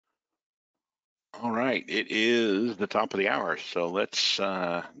right, it is the top of the hour, so let's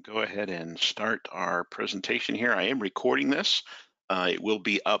go ahead and start our presentation here. I am recording this. It will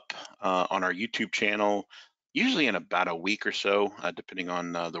be up on our YouTube channel, usually in about a week or so, depending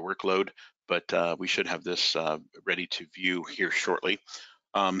on the workload, but we should have this ready to view here shortly.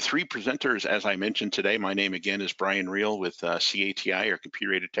 Three presenters, as I mentioned today. My name again is Brian Reel with CATI, or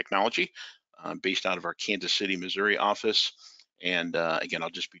Computer-Aided Technology, based out of our Kansas City, Missouri office. And again, I'll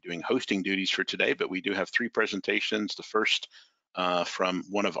just be doing hosting duties for today, but we do have three presentations. The first from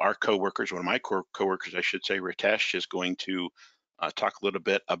one of our coworkers, one of my coworkers, I should say, Ritesh, is going to talk a little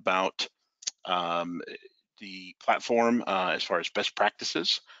bit about the platform as far as best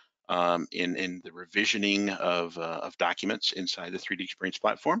practices in the revisioning of documents inside the 3DEXPERIENCE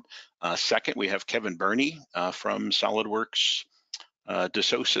platform. Second, we have Kevin Burney from SOLIDWORKS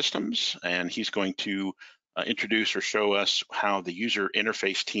Dassault Systems, and he's going to introduce or show us how the user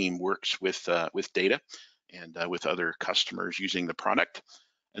interface team works with data and with other customers using the product.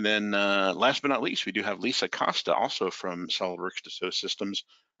 And then last but not least, we do have Lisa Costa, also from SOLIDWORKS Dassault Systems.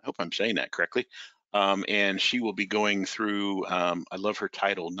 I hope I'm saying that correctly. And she will be going through, I love her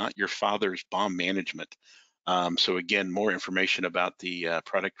title, Not Your Father's Bomb Management. So again, more information about the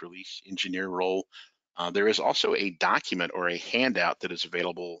product release engineer role. There is also a document or a handout that is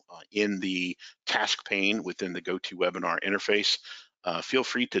available in the task pane within the GoToWebinar interface. Feel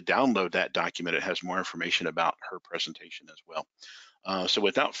free to download that document. It has more information about her presentation as well. So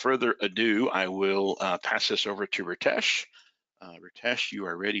without further ado, I will pass this over to Ritesh. Ritesh, you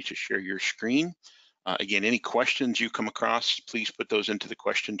are ready to share your screen. Again, any questions you come across, please put those into the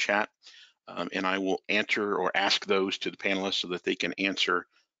question chat, and I will answer or ask those to the panelists so that they can answer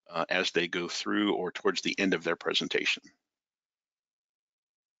as they go through or towards the end of their presentation.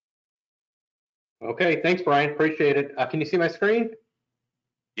 Okay, thanks, Brian. Appreciate it. Can you see my screen?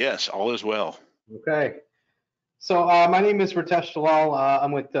 Yes, all is well. Okay. So my name is Ritesh Dalal.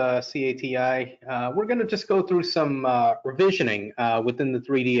 I'm with CATI. We're going to just go through some revisioning within the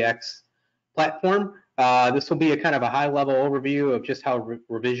 3DX platform. This will be a kind of a high-level overview of just how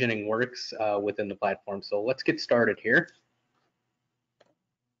revisioning works within the platform. So let's get started here.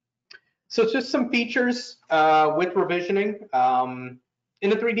 So it's just some features with revisioning. In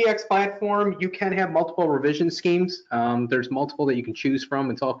the 3DX platform, you can have multiple revision schemes. There's multiple that you can choose from.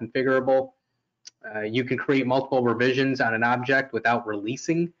 It's all configurable. You can create multiple revisions on an object without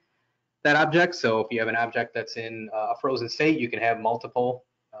releasing that object. So if you have an object that's in a frozen state, you can have multiple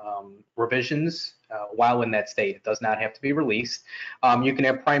revisions while in that state. It does not have to be released. You can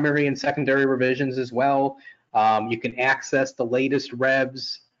have primary and secondary revisions as well. You can access the latest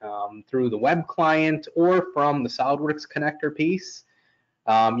revs through the web client or from the SOLIDWORKS connector piece.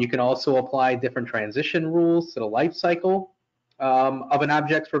 You can also apply different transition rules to the life cycle of an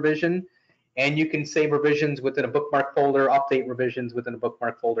object's revision. And you can save revisions within a bookmark folder, update revisions within a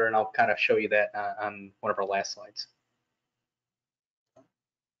bookmark folder, and I'll kind of show you that on one of our last slides.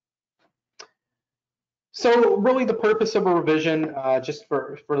 So really the purpose of a revision, just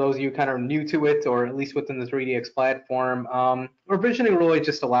for those of you kind of new to it, or at least within the 3DX platform, revisioning really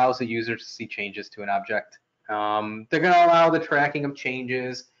just allows the user to see changes to an object. They're going to allow the tracking of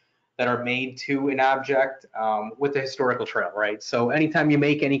changes that are made to an object with the historical trail, right? So anytime you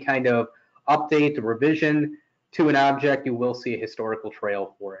make any kind of update or revision to an object, you will see a historical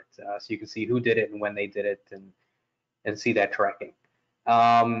trail for it. So you can see who did it and when they did it, and see that tracking.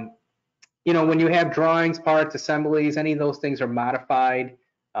 You know, when you have drawings, parts, assemblies, any of those things are modified.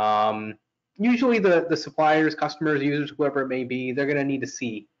 Usually the suppliers, customers, users, whoever it may be, they're going to need to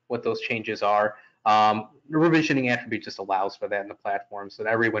see what those changes are. The revisioning attribute just allows for that in the platform so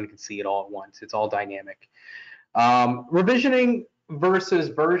that everyone can see it all at once. It's all dynamic. Revisioning versus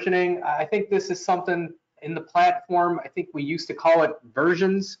versioning, I think this is something in the platform. I think we used to call it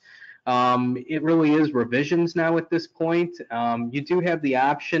versions. It really is revisions now at this point. You do have the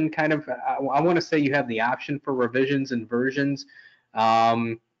option, kind of, I want to say you have the option for revisions and versions.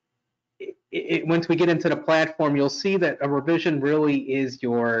 Once we get into the platform, you'll see that a revision really is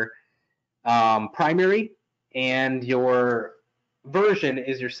your primary, and your version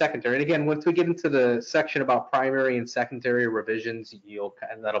is your secondary. And again, once we get into the section about primary and secondary revisions,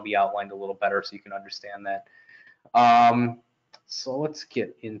 that'll be outlined a little better so you can understand that. So let's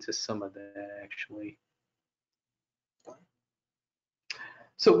get into some of that actually.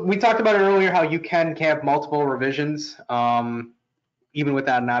 So we talked about it earlier, how you can have multiple revisions even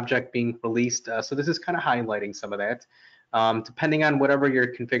without an object being released. So this is kind of highlighting some of that. Depending on whatever your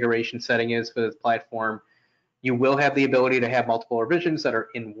configuration setting is for the platform, you will have the ability to have multiple revisions that are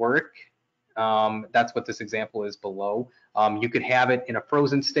in work That's what this example is below. You could have it in a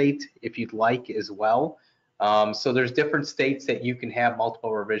frozen state if you'd like as well. So there's different states that you can have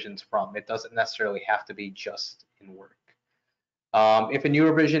multiple revisions from. It doesn't necessarily have to be just in work. If a new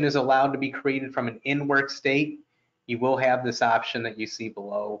revision is allowed to be created from an in-work state, you will have this option that you see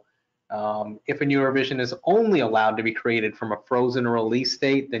below. If a new revision is only allowed to be created from a frozen or release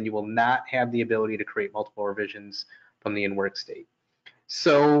state, then you will not have the ability to create multiple revisions from the in-work state.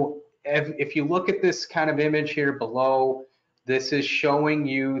 So if you look at this kind of image here below, this is showing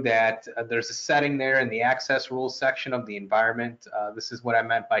you that there's a setting there in the access rules section of the environment. This is what I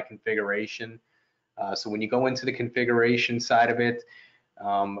meant by configuration. So when you go into the configuration side of it,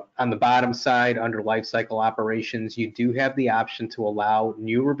 on the bottom side under lifecycle operations, you do have the option to allow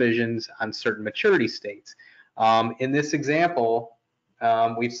new revisions on certain maturity states. In this example,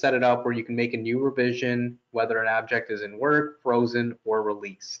 we've set it up where you can make a new revision whether an object is in work, frozen, or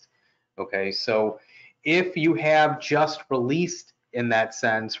released. Okay, so if you have just released in that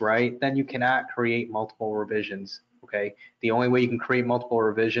sense, right, then you cannot create multiple revisions. Okay, the only way you can create multiple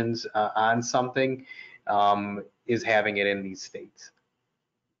revisions on something is having it in these states.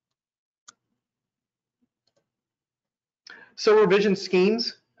 So revision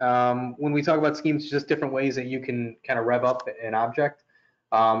schemes, when we talk about schemes, just different ways that you can kind of rev up an object.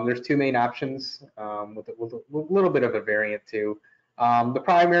 There's two main options with a little bit of a variant too. The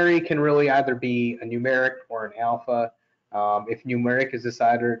primary can really either be a numeric or an alpha. If numeric is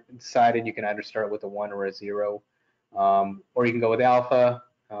decided, you can either start with a 1 or a 0, or you can go with alpha,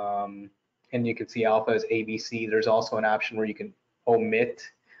 and you can see alpha is ABC. There's also an option where you can omit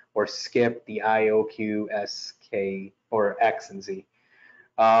or skip the I, O, Q, S, K, or X and Z.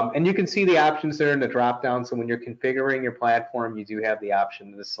 And you can see the options there in the drop down. So when you're configuring your platform, you do have the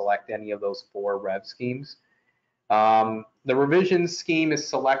option to select any of those 4 rev schemes. The revision scheme is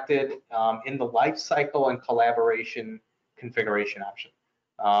selected in the lifecycle and collaboration configuration option.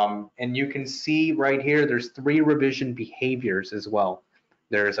 And you can see right here, there's 3 revision behaviors as well.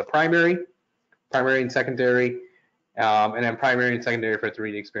 There's a primary and secondary, and then primary and secondary for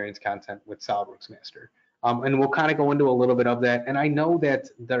 3D experience content with SOLIDWORKS Master. And we'll kind of go into a little bit of that. And I know that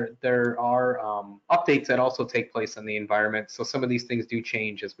there are updates that also take place on the environment. So some of these things do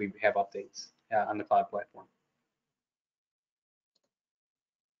change as we have updates on the cloud platform.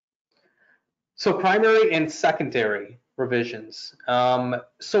 So primary and secondary revisions.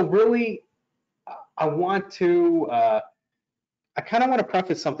 So really, I kind of want to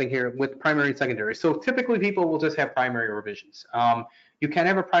preface something here with primary and secondary. So typically people will just have primary revisions. You can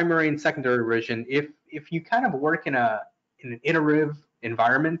have a primary and secondary revision if you kind of work in an iterative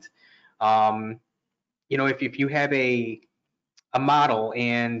environment. You know, if you have a model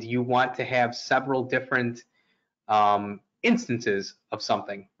and you want to have several different instances of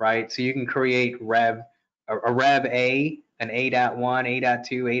something, right? So you can create a rev A, an A.1,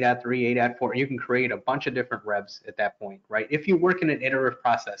 A.2, A.3, A.4. You can create a bunch of different revs at that point, right? If you work in an iterative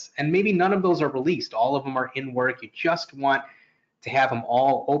process, and maybe none of those are released, all of them are in work, you just want to have them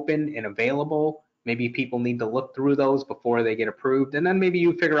all open and available. Maybe people need to look through those before they get approved, and then maybe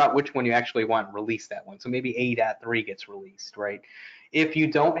you figure out which one you actually want to release that one. So maybe A.3 gets released, right? If you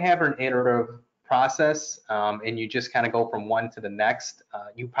don't have an iterative process and you just kind of go from one to the next,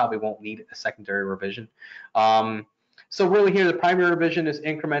 you probably won't need a secondary revision. So really here, the primary revision is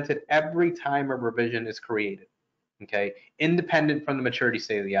incremented every time a revision is created, okay, independent from the maturity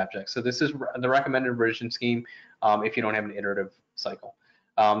state of the object. So this is the recommended revision scheme if you don't have an iterative cycle.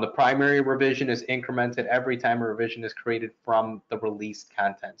 The primary revision is incremented every time a revision is created from the released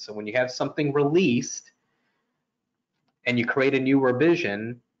content. So when you have something released and you create a new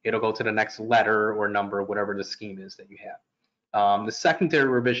revision, it'll go to the next letter or number, whatever the scheme is that you have. The secondary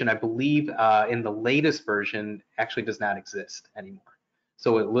revision, I believe, in the latest version actually does not exist anymore.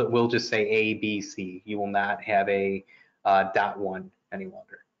 So it will just say A, B, C. You will not have a .1 any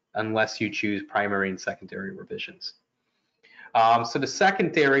longer, unless you choose primary and secondary revisions. So the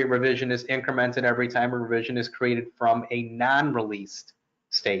secondary revision is incremented every time a revision is created from a non-released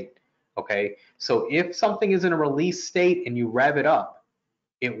state. Okay, so if something is in a release state and you rev it up,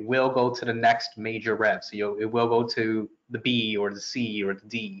 it will go to the next major rev. So it will go to the B or the C or the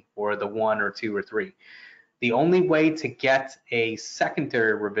D or the 1 or 2 or 3. The only way to get a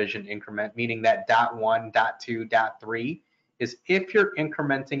secondary revision increment, meaning that .1, .2, .3, is if you're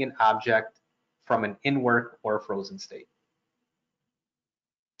incrementing an object from an in-work or a frozen state.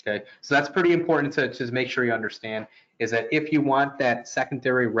 Okay, so that's pretty important to just make sure you understand, is that if you want that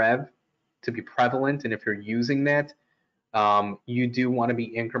secondary rev to be prevalent, and if you're using that, you do want to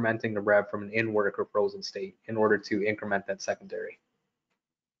be incrementing the rev from an in-work or frozen state in order to increment that secondary.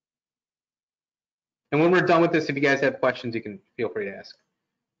 And when we're done with this, if you guys have questions, you can feel free to ask.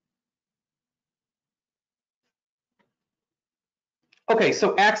 Okay,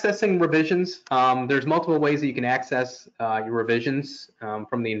 so accessing revisions, there's multiple ways that you can access your revisions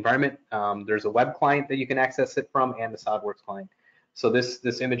from the environment. There's a web client that you can access it from and the SOLIDWORKS client. So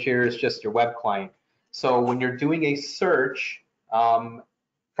this image here is just your web client. So when you're doing a search from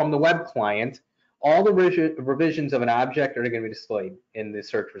the web client, all the revisions of an object are going to be displayed in the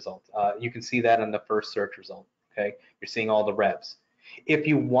search result. You can see that on the first search result, okay? You're seeing all the revs. If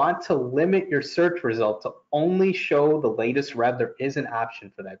you want to limit your search result to only show the latest rev, there is an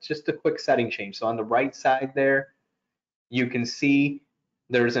option for that. It's just a quick setting change. So on the right side there, you can see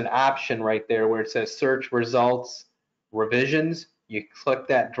there's an option right there where it says search results revisions. You click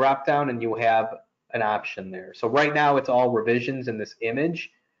that drop down and you have an option there. So right now it's all revisions in this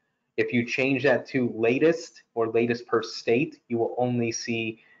image. If you change that to latest or latest per state, you will only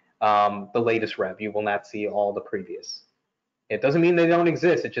see the latest rev. You will not see all the previous. It doesn't mean they don't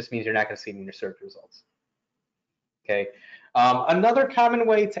exist. It just means you're not going to see them in your search results. Okay. Another common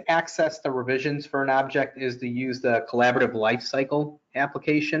way to access the revisions for an object is to use the collaborative lifecycle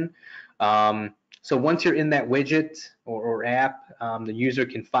application. So once you're in that widget or app, the user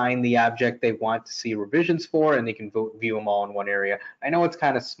can find the object they want to see revisions for, and they can view them all in one area. I know it's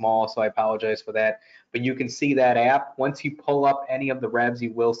kind of small, so I apologize for that, but you can see that app. Once you pull up any of the revs,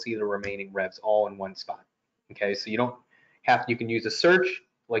 you will see the remaining revs all in one spot. Okay, so you don't have, you can use a search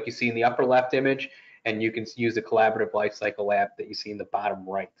like you see in the upper left image, and you can use the collaborative lifecycle app that you see in the bottom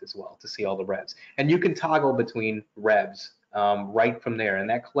right as well to see all the revs. And you can toggle between revs right from there. And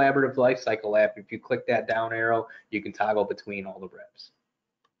that collaborative lifecycle app, if you click that down arrow, you can toggle between all the revs.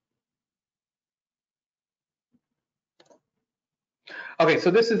 Okay, so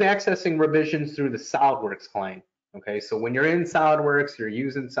this is accessing revisions through the SOLIDWORKS client. Okay, so when you're in SOLIDWORKS, you're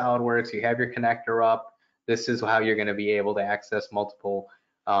using SOLIDWORKS, you have your connector up, this is how you're going to be able to access multiple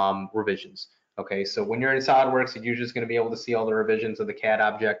revisions. Okay, so when you're in SOLIDWORKS, you're just going to be able to see all the revisions of the CAD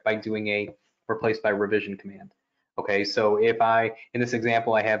object by doing a replace by revision command. Okay, so if in this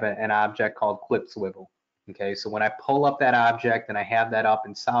example, I have an object called clip swivel. Okay, so when I pull up that object and I have that up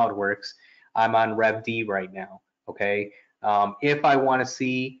in SOLIDWORKS, I'm on Rev D right now. Okay, if I want to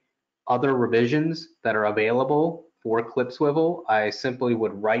see other revisions that are available for clip swivel, I simply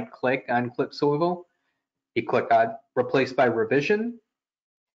would right click on clip swivel. You click on replace by revision,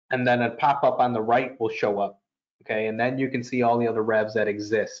 and then a pop-up on the right will show up, okay? And then you can see all the other revs that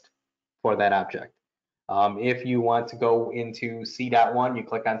exist for that object. If you want to go into C.1, you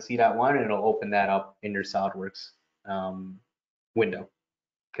click on C.1 and it'll open that up in your SOLIDWORKS window,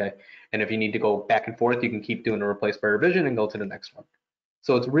 okay? And if you need to go back and forth, you can keep doing a replace by revision and go to the next one.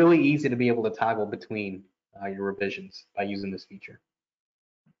 So it's really easy to be able to toggle between your revisions by using this feature.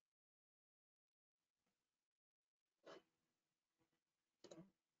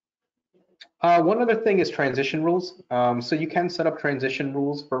 One other thing is transition rules. So you can set up transition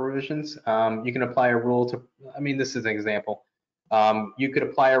rules for revisions. You can apply a rule to, I mean, this is an example. You could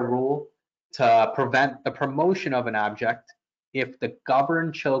apply a rule to prevent the promotion of an object if the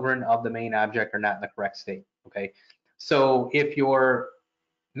governed children of the main object are not in the correct state, okay? So if your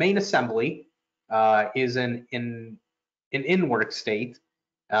main assembly is in in-work state,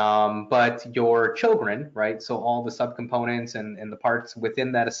 but your children, right? So all the subcomponents and the parts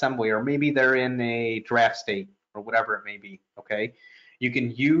within that assembly, or maybe they're in a draft state or whatever it may be, okay? You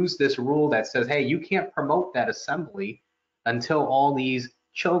can use this rule that says, hey, you can't promote that assembly until all these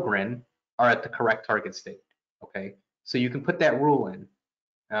children are at the correct target state, okay? So you can put that rule in.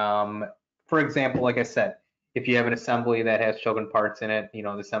 For example, like I said, if you have an assembly that has children parts in it, you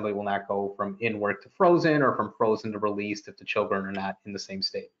know, the assembly will not go from in work to frozen or from frozen to released if the children are not in the same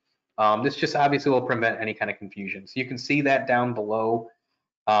state. This just obviously will prevent any kind of confusion. So you can see that down below.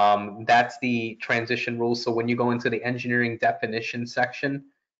 That's the transition rule. So when you go into the engineering definition section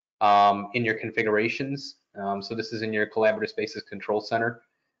in your configurations, so this is in your collaborative spaces control center,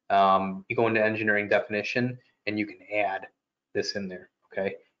 you go into engineering definition and you can add this in there,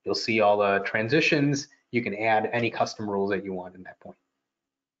 okay? You'll see all the transitions. You can add any custom rules that you want in that point.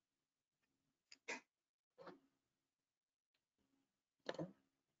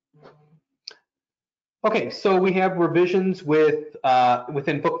 Okay, so we have revisions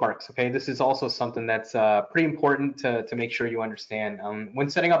within bookmarks. Okay, this is also something that's pretty important to make sure you understand. When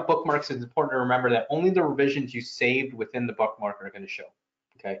setting up bookmarks, it's important to remember that only the revisions you saved within the bookmark are going to show.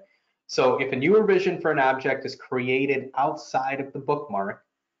 Okay, so if a new revision for an object is created outside of the bookmark,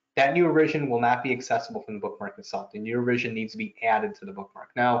 that new revision will not be accessible from the bookmark itself. The new revision needs to be added to the bookmark.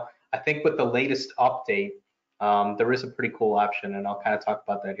 Now, I think with the latest update, there is a pretty cool option, and I'll kind of talk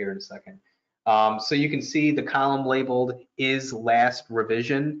about that here in a second. So you can see the column labeled is last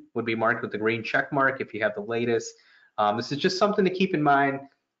revision would be marked with the green check mark if you have the latest. This is just something to keep in mind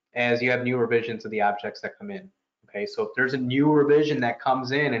as you have new revisions of the objects that come in. Okay, so if there's a new revision that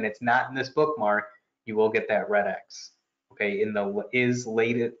comes in and it's not in this bookmark, you will get that red X. Okay, in the is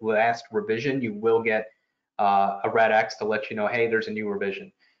last revision, you will get a red X to let you know, hey, there's a new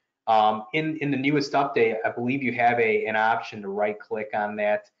revision. In the newest update, I believe you have an option to right click on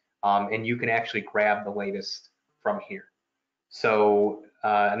that, and you can actually grab the latest from here. So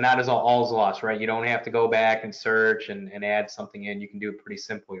not as all is lost, right? You don't have to go back and search and add something in. You can do it pretty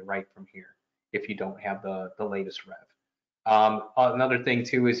simply right from here if you don't have the latest rev. Another thing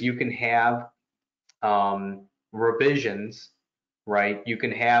too is you can have revisions, right? You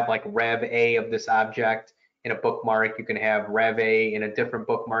can have like rev A of this object in a bookmark. You can have rev A in a different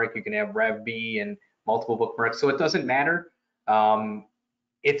bookmark. You can have rev B in multiple bookmarks. So it doesn't matter.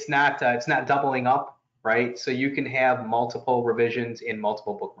 It's not doubling up, right? So you can have multiple revisions in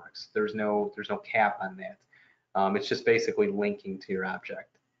multiple bookmarks. There's no cap on that. It's just basically linking to your object.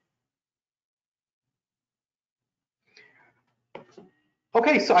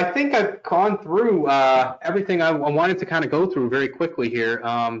 Okay, so I think I've gone through everything I wanted to kind of go through very quickly here.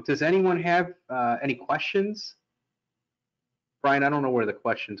 Does anyone have any questions? Brian, I don't know where the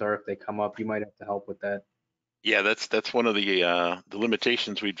questions are. If they come up, you might have to help with that. Yeah, that's one of the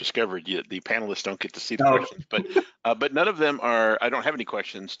limitations we've discovered. The panelists don't get to see the No. questions, but none of them are. I don't have any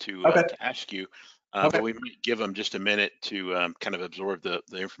questions to ask you, but we might give them just a minute to kind of absorb the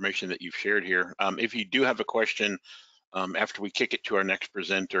information that you've shared here. If you do have a question after we kick it to our next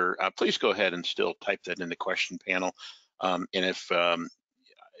presenter, please go ahead and still type that in the question panel. And if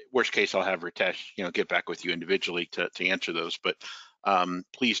worst case, I'll have Ritesh, get back with you individually to answer those. But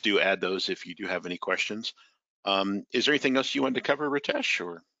please do add those if you do have any questions. Is there anything else you wanted to cover, Ritesh?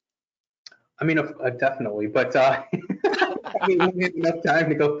 Or I mean, definitely, but I mean, we don't have enough time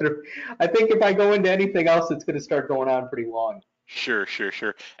to go through. I think if I go into anything else, it's going to start going on pretty long. Sure.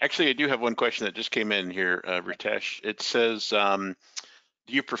 Actually, I do have one question that just came in here, Ritesh. It says, do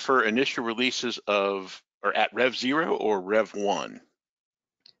you prefer initial releases or at Rev 0 or Rev 1?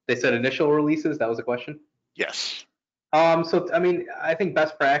 They said initial releases. That was a question. Yes. So I mean, I think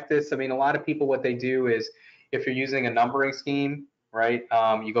best practice. I mean, a lot of people, what they do is, if you're using a numbering scheme, right,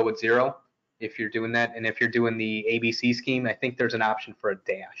 you go with 0. If you're doing that, and if you're doing the ABC scheme, I think there's an option for a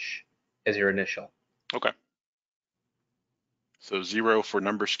dash as your initial. Okay. So 0 for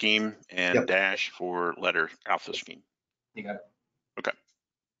number scheme and dash for letter alpha scheme. You got it. Okay.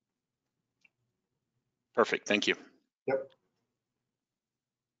 Perfect. Thank you. Yep.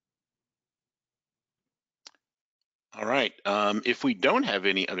 All right. If we don't have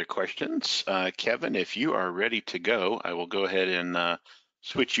any other questions, Kevin, if you are ready to go, I will go ahead and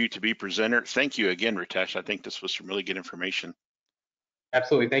switch you to be presenter. Thank you again, Ritesh. I think this was some really good information.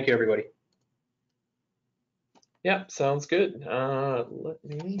 Absolutely. Thank you, everybody. Yeah, sounds good. Let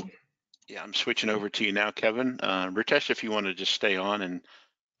me. Yeah, I'm switching over to you now, Kevin. Ritesh, if you want to just stay on, and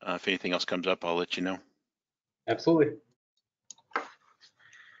if anything else comes up, I'll let you know. Absolutely.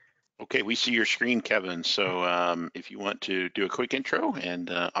 Okay, we see your screen, Kevin. So if you want to do a quick intro,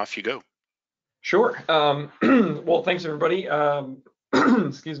 and off you go. Sure. Well, thanks, everybody.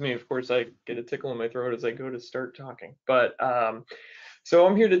 Excuse me. Of course, I get a tickle in my throat as I go to start talking. But so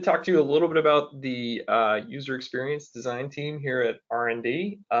I'm here to talk to you a little bit about the user experience design team here at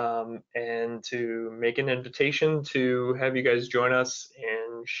R&D, and to make an invitation to have you guys join us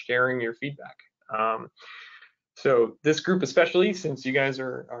in sharing your feedback. So this group, especially since you guys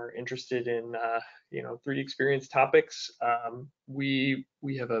are interested in 3D experience topics, we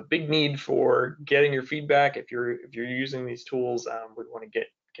have a big need for getting your feedback. If you're using these tools, we want to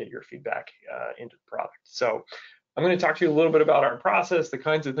get your feedback into the product. So I'm going to talk to you a little bit about our process, the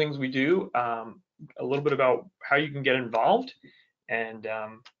kinds of things we do, a little bit about how you can get involved, and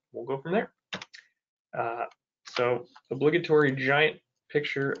we'll go from there. So obligatory giant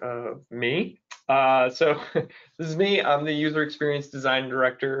picture of me. So this is me. I'm the user experience design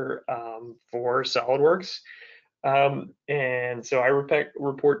director for SolidWorks. And so I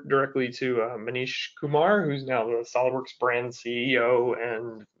report directly to Manish Kumar, who's now the SolidWorks brand CEO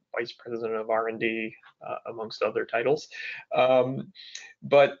and Vice President of R&D, amongst other titles. And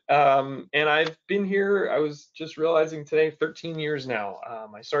I've been here, I was just realizing today, 13 years now.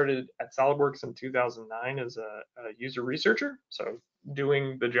 I started at SolidWorks in 2009 as a user researcher, so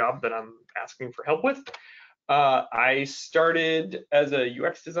doing the job that I'm asking for help with. I started as a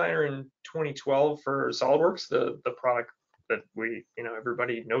UX designer in 2012 for SolidWorks, the product that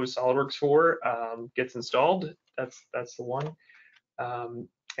everybody knows SolidWorks for, gets installed. That's the one.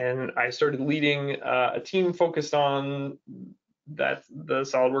 and I started leading a team focused on the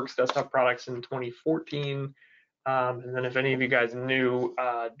SolidWorks desktop products in 2014. And then if any of you guys knew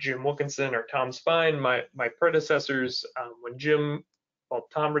Jim Wilkinson or Tom Spine, my predecessors, when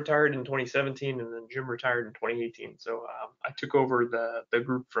Tom retired in 2017 and then Jim retired in 2018. So I took over the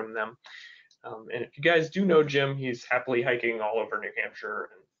group from them. And if you guys do know Jim, he's happily hiking all over New Hampshire,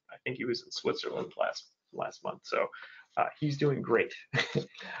 and I think he was in Switzerland last month. So he's doing great.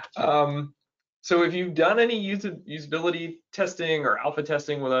 So if you've done any usability testing or alpha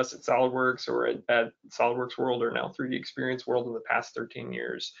testing with us at SolidWorks or at SolidWorks World or now 3D Experience World in the past 13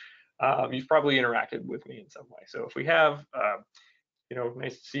 years, you've probably interacted with me in some way. So if we have,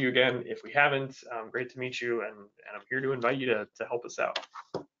 nice to see you again. If we haven't, great to meet you, and I'm here to invite you to help us out.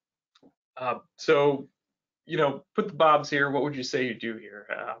 So, put the bobs here. What would you say you do here?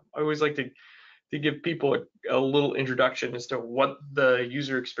 I always like to give people a little introduction as to what the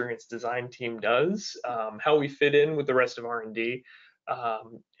user experience design team does, how we fit in with the rest of R&D,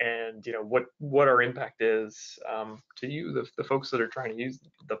 and what our impact is to you, the folks that are trying to use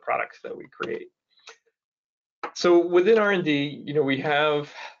the products that we create. So within R&D, we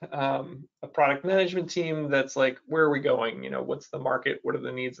have a product management team that's like, where are we going? What's the market? What are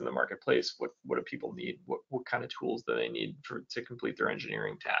the needs in the marketplace? What do people need? What kind of tools do they need to complete their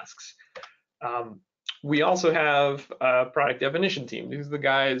engineering tasks? We also have a product definition team. These are the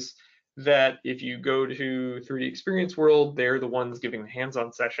guys that if you go to 3D Experience World, they're the ones giving the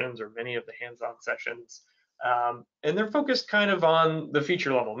hands-on sessions or many of the hands-on sessions. And they're focused kind of on the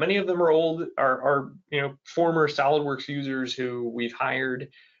feature level. Many of them are former SolidWorks users who we've hired.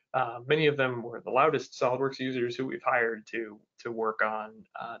 Many of them were the loudest SolidWorks users who we've hired to work on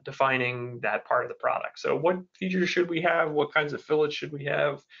defining that part of the product. So what features should we have? What kinds of fillets should we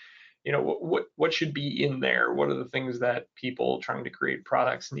have? What should be in there? What are the things that people trying to create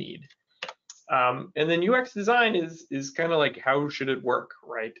products need? And then UX design is kind of like, how should it work,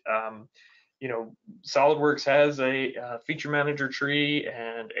 right? SolidWorks has a feature manager tree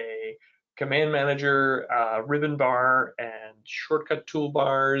and a command manager ribbon bar and shortcut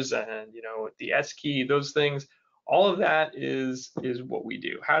toolbars and the S key, those things. All of that is what we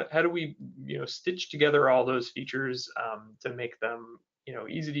do. How do we stitch together all those features to make them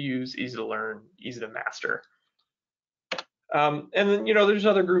easy to use, easy to learn, easy to master? And then there's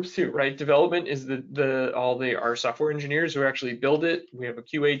other groups too, right? Development is our software engineers who actually build it. We have a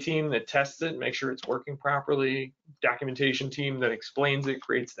QA team that tests it, make sure it's working properly. Documentation team that explains it,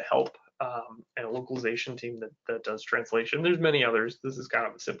 creates the help, and a localization team that does translation. There's many others. This is kind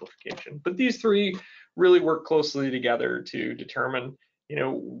of a simplification, but these three really work closely together to determine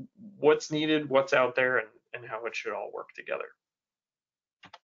what's needed, what's out there, and how it should all work together.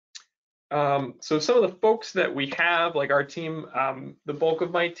 So some of the folks that we have, like our team, the bulk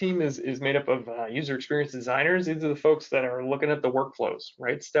of my team is made up of user experience designers. These are the folks that are looking at the workflows,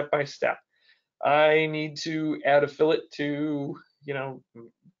 right, step by step. I need to add a fillet to,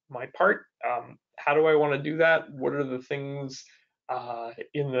 my part. How do I want to do that? What are the things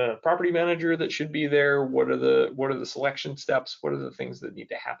in the property manager that should be there? What are the selection steps? What are the things that need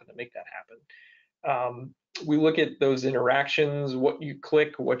to happen to make that happen? We look at those interactions, what you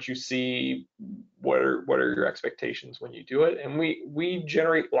click, what you see, what are your expectations when you do it, and we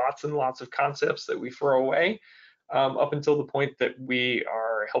generate lots and lots of concepts that we throw away up until the point that we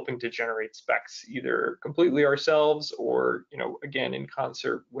are helping to generate specs, either completely ourselves or again in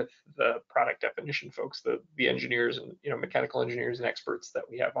concert with the product definition folks, the engineers and mechanical engineers and experts that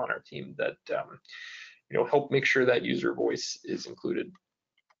we have on our team that help make sure that user voice is included.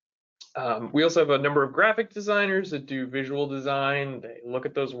 We also have a number of graphic designers that do visual design. They look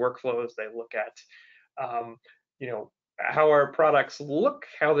at those workflows. They look at, how our products look,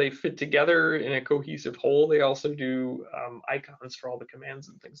 how they fit together in a cohesive whole. They also do icons for all the commands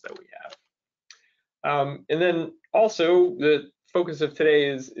and things that we have. And then also the focus of today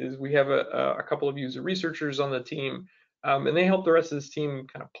is we have a couple of user researchers on the team, and they help the rest of this team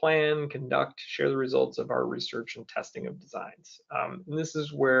kind of plan, conduct, share the results of our research and testing of designs. And this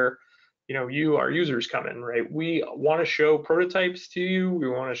is where you, our users, come in, right? We want to show prototypes to you. We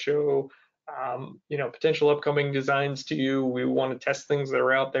want to show, potential upcoming designs to you. We want to test things that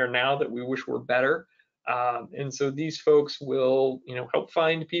are out there now that we wish were better. And so these folks will, help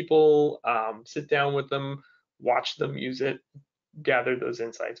find people, sit down with them, watch them use it, gather those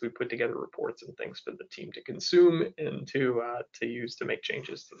insights. We put together reports and things for the team to consume and to use to make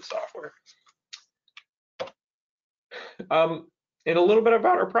changes to the software. And a little bit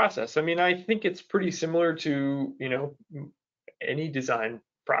about our process. I mean, I think it's pretty similar to, any design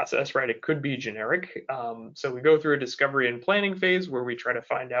process, right? It could be generic. So we go through a discovery and planning phase where we try to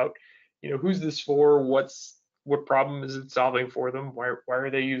find out, who's this for? What problem is it solving for them? Why are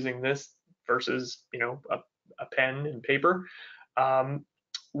they using this versus, a pen and paper?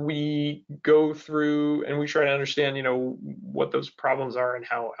 We go through and we try to understand, what those problems are and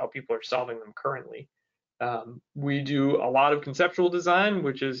how people are solving them currently. We do a lot of conceptual design,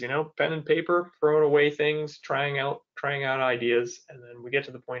 which is, pen and paper, throwing away things, trying out ideas, and then we get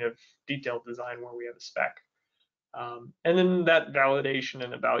to the point of detailed design where we have a spec. And then that validation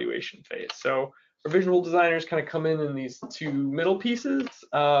and evaluation phase. So our visual designers kind of come in these two middle pieces,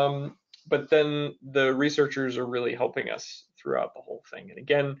 but then the researchers are really helping us throughout the whole thing. And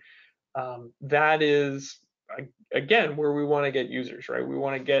again, that is again where we want to get users, right? We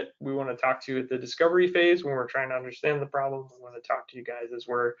want to talk to you at the discovery phase when we're trying to understand the problem. We want to talk to you guys as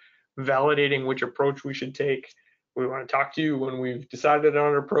we're validating which approach we should take. We want to talk to you when we've decided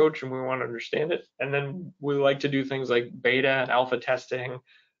on an approach and we want to understand it. And then we like to do things like beta and alpha testing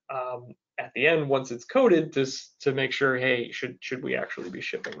at the end once it's coded to make sure, hey, should we actually be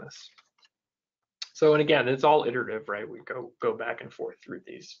shipping this? So, and again, it's all iterative, right? We go back and forth through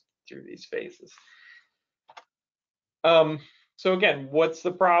these phases. So again, what's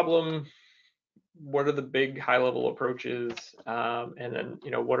the problem? What are the big high-level approaches? And then,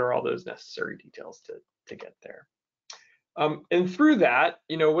 what are all those necessary details to get there? And through that,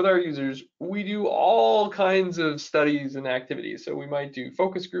 with our users, we do all kinds of studies and activities. So we might do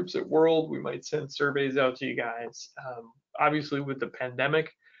focus groups at World. We might send surveys out to you guys. Obviously, with the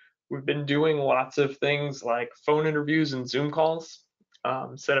pandemic, we've been doing lots of things like phone interviews and Zoom calls.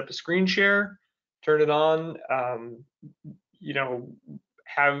 Set up a screen share, turn it on.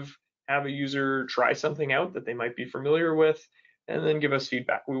 Have a user try something out that they might be familiar with, and then give us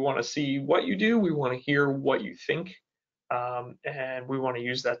feedback. We want to see what you do. We want to hear what you think. And we want to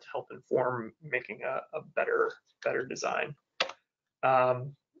use that to help inform making a better design.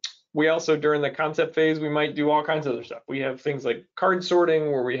 We also, during the concept phase, we might do all kinds of other stuff. We have things like card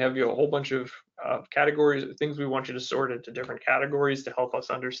sorting, where we have a whole bunch of categories, things we want you to sort into different categories to help us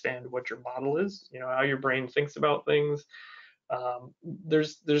understand what your model is, how your brain thinks about things.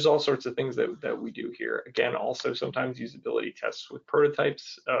 There's all sorts of things that we do here. Again, also sometimes usability tests with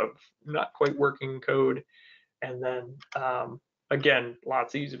prototypes of not quite working code. And then, again,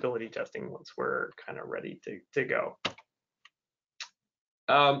 lots of usability testing once we're kind of ready to go.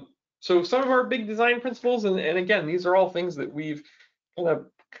 So some of our big design principles, and again, these are all things that we've kind of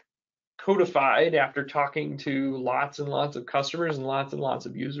codified after talking to lots and lots of customers and lots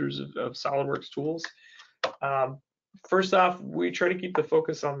of users of SOLIDWORKS tools. First off, we try to keep the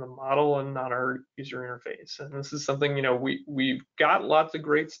focus on the model and not our user interface. And this is something, we've got lots of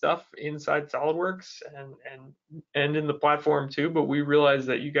great stuff inside SOLIDWORKS and in the platform too, but we realize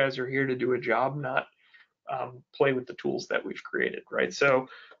that you guys are here to do a job, not play with the tools that we've created, right? So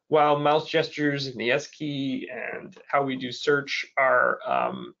while mouse gestures and the S key and how we do search are,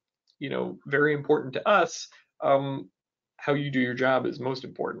 very important to us, how you do your job is most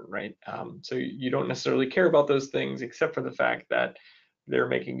important, right? So you don't necessarily care about those things except for the fact that they're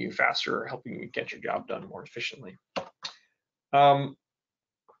making you faster or helping you get your job done more efficiently. The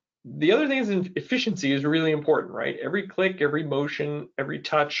other thing is efficiency is really important, right? Every click, every motion, every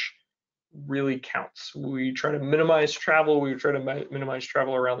touch really counts. We try to minimize travel. We try to minimize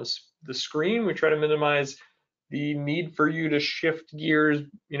travel around the screen. We try to minimize the need for you to shift gears,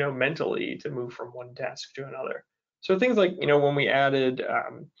 mentally to move from one task to another. So things like, when we added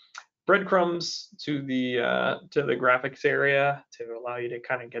breadcrumbs to the graphics area to allow you to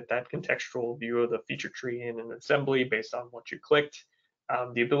kind of get that contextual view of the feature tree in an assembly based on what you clicked,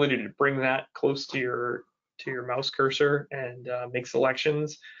 the ability to bring that close to your mouse cursor and make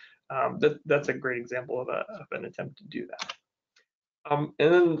selections. That's a great example of an attempt to do that. And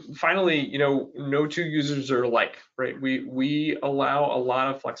then finally, no two users are alike, right? We allow a lot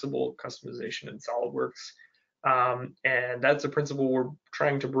of flexible customization in SOLIDWORKS. And that's a principle we're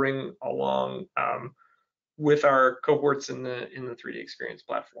trying to bring along with our cohorts in the 3DEXPERIENCE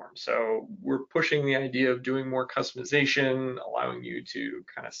platform. So we're pushing the idea of doing more customization, allowing you to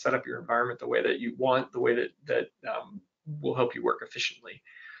kind of set up your environment the way that you want, the way that will help you work efficiently.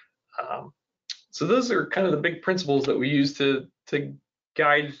 So those are kind of the big principles that we use to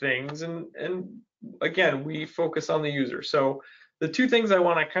guide things. And again, we focus on the user. So the two things I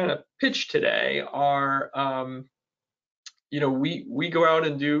want to kind of pitch today are, we go out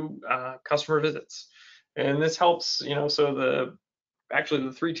and do customer visits, and this helps, so actually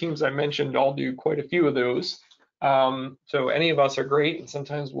the three teams I mentioned all do quite a few of those. So any of us are great, and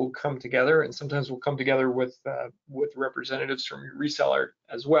sometimes we'll come together, and sometimes we'll come together with representatives from your reseller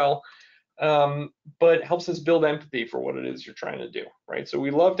as well. But it helps us build empathy for what it is you're trying to do, right? So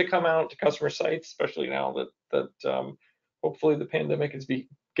we love to come out to customer sites, especially now that hopefully the pandemic is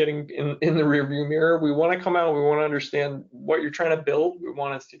getting in the rearview mirror. We want to come out, we want to understand what you're trying to build. We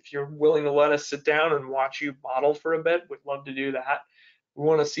want us, if you're willing to let us sit down and watch you model for a bit, we'd love to do that. We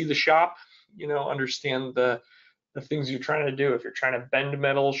want to see the shop, understand the things you're trying to do. If you're trying to bend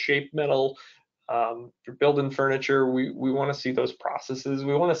metal, shape metal, if you're building furniture, we want to see those processes.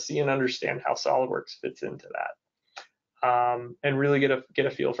 We want to see and understand how SolidWorks fits into that, and really get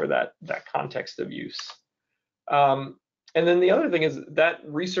a feel for that context of use. And then the other thing is that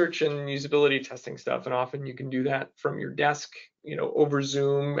research and usability testing stuff, and often you can do that from your desk, over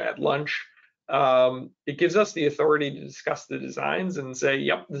Zoom at lunch. It gives us the authority to discuss the designs and say,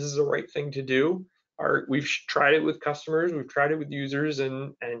 yep, this is the right thing to do. We've tried it with customers, we've tried it with users,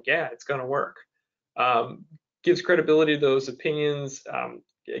 and yeah, it's going to work. Gives credibility to those opinions.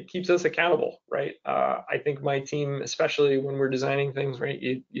 It keeps us accountable, right? I think my team, especially when we're designing things, right,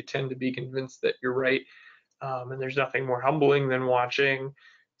 you tend to be convinced that you're right. And there's nothing more humbling than watching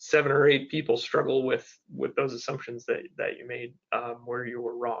 7 or 8 people struggle with those assumptions that you made where you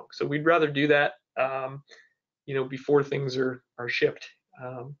were wrong. So we'd rather do that, before things are shipped.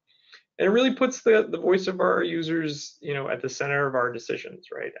 And it really puts the voice of our users, at the center of our decisions,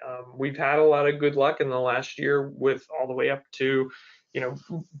 right? We've had a lot of good luck in the last year with all the way up to,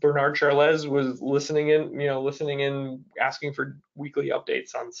 Bernard Charles was listening in, asking for weekly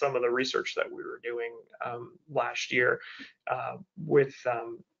updates on some of the research that we were doing last year with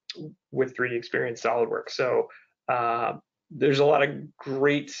 3DEXPERIENCE SolidWorks. So there's a lot of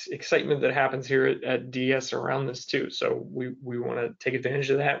great excitement that happens here at DS around this too. So we want to take advantage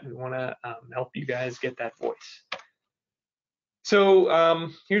of that. We want to help you guys get that voice. So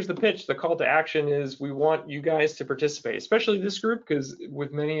here's the pitch. The call to action is we want you guys to participate, especially this group, because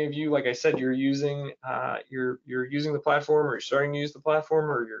with many of you, like I said, you're using the platform, or you're starting to use the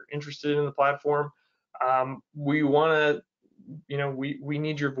platform, or you're interested in the platform. We want to, we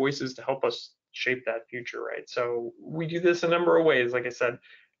need your voices to help us shape that future, right? So we do this a number of ways. Like I said,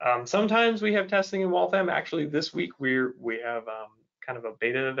 sometimes we have testing in Waltham. Actually, this week we have kind of a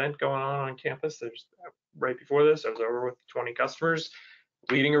beta event going on campus. There's right before this, I was over with 20 customers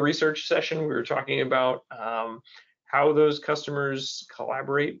leading a research session. We were talking about how those customers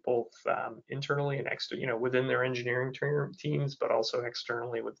collaborate both internally and externally, within their engineering teams, but also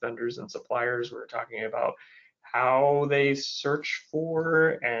externally with vendors and suppliers. We were talking about how they search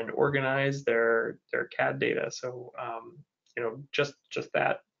for and organize their CAD data. So just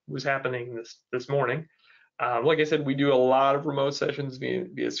that was happening this morning. Like I said, we do a lot of remote sessions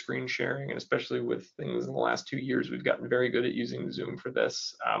via screen sharing, and especially with things in the last 2 years, we've gotten very good at using Zoom for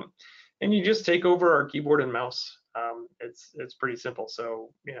this. And you just take over our keyboard and mouse. It's pretty simple.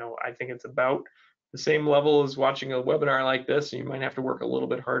 So I think it's about the same level as watching a webinar like this. You might have to work a little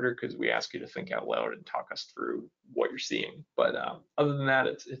bit harder because we ask you to think out loud and talk us through what you're seeing. But other than that,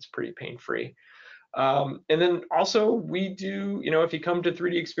 it's pretty pain-free. And then also we do, if you come to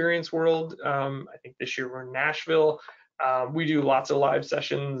 3DEXPERIENCE World, I think this year we're in Nashville. We do lots of live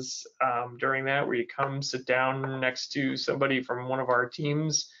sessions during that, where you come sit down next to somebody from one of our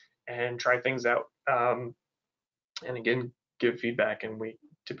teams and try things out. And again, give feedback, and we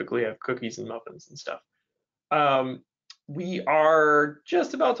typically have cookies and muffins and stuff. We are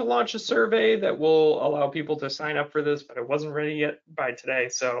just about to launch a survey that will allow people to sign up for this, but it wasn't ready yet by today.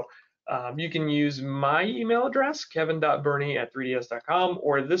 So you can use my email address, kevin.burney@3ds.com,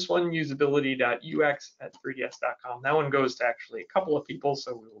 or this one, usability.ux@3ds.com. That one goes to actually a couple of people,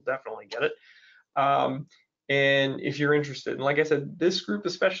 so we will definitely get it. And if you're interested, and like I said, this group,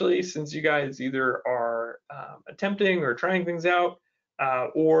 especially since you guys either are attempting or trying things out,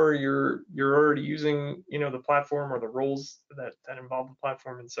 or you're already using the platform or the roles that involve the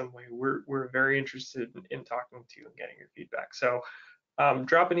platform in some way, we're very interested in talking to you and getting your feedback. So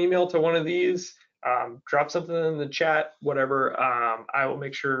drop an email to one of these, drop something in the chat, whatever. I will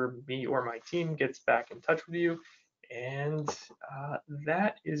make sure me or my team gets back in touch with you. And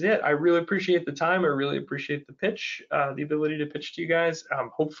that is it. I really appreciate the time. I really appreciate the pitch, the ability to pitch to you guys.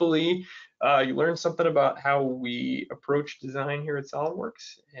 Hopefully you learned something about how we approach design here at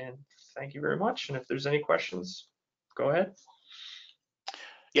SolidWorks. And thank you very much. And if there's any questions, go ahead.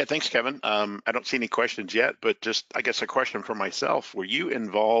 Yeah, thanks, Kevin. I don't see any questions yet, but just, I guess, a question for myself. Were you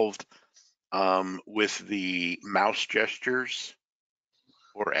involved with the mouse gestures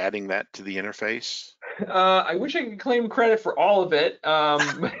or adding that to the interface? I wish I could claim credit for all of it.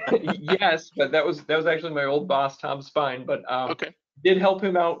 Yes, but that was actually my old boss, Tom Spine. But Okay. did help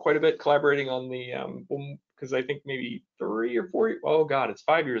him out quite a bit, collaborating on the because I think maybe 3 or 4. Oh God, it's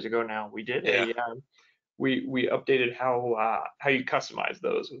 5 years ago now. We did Yeah. we updated how you customize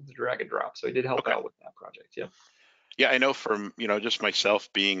those with the drag and drop. So I did help Okay. out with that project. Yeah. Yeah, I know from, just myself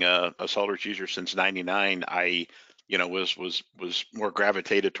being a SOLIDWORKS user since '99, I, was more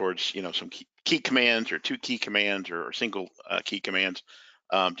gravitated towards, some key commands or two key commands or single key commands,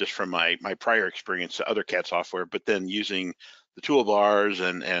 just from my prior experience to other CAD software. But then using the toolbars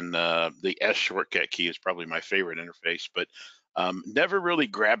and the S shortcut key is probably my favorite interface. But never really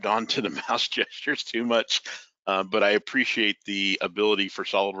grabbed onto the mouse gestures too much. But I appreciate the ability for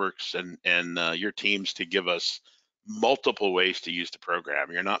SOLIDWORKS and your teams to give us multiple ways to use the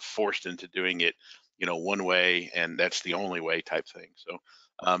program. You're not forced into doing it, one way and that's the only way type thing. So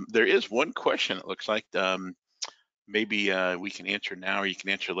there is one question it looks like. Maybe we can answer now or you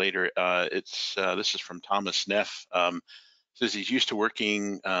can answer later. This is from Thomas Neff. Says he's used to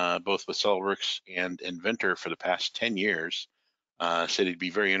working both with SOLIDWORKS and Inventor for the past 10 years. Said he'd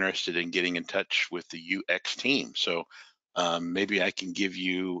be very interested in getting in touch with the UX team. So maybe I can give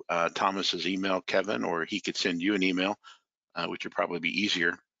you Thomas's email, Kevin, or he could send you an email, which would probably be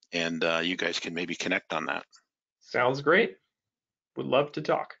easier, and you guys can maybe connect on that. Sounds great. Would love to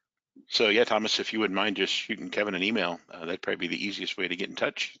talk. So yeah, Thomas, if you wouldn't mind just shooting Kevin an email, that'd probably be the easiest way to get in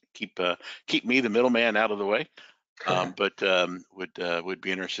touch. Keep me, the middleman, out of the way, but would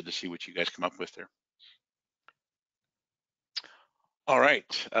be interested to see what you guys come up with there. All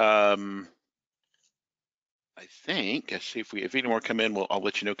right. I think, let's see if any more come in, I'll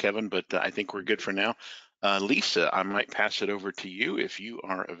let you know, Kevin, but I think we're good for now. Lisa, I might pass it over to you if you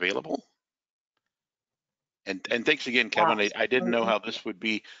are available. And thanks again, Kevin. I didn't know how this would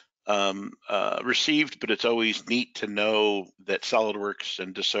be received, but it's always neat to know that SOLIDWORKS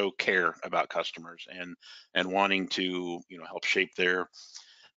and Dassault care about customers and wanting to help shape their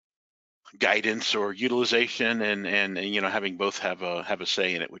guidance or utilization and having both have a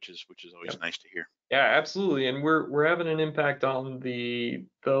say in it, which is always nice to hear. Yeah, absolutely, and we're having an impact on the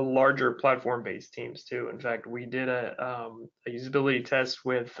larger platform-based teams too. In fact, we did a usability test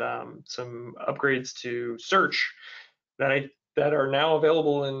with some upgrades to search that are now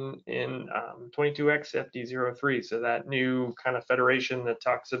available in 22X FD03. So that new kind of federation that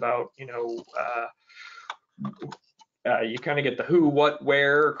talks about you kind of get the who, what,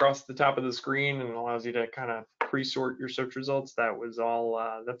 where across the top of the screen and allows you to kind of pre-sort your search results. That was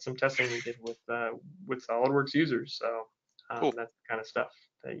all, that's some testing we did with SOLIDWORKS users. So Cool. that's the kind of stuff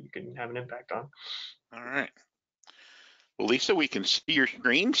that you can have an impact on. All right. Well, Lisa, we can see your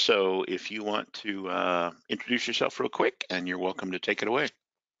screen. So if you want to introduce yourself real quick, and you're welcome to take it away.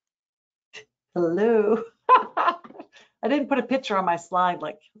 Hello. I didn't put a picture on my slide,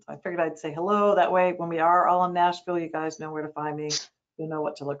 I figured I'd say hello. That way, when we are all in Nashville, you guys know where to find me. You know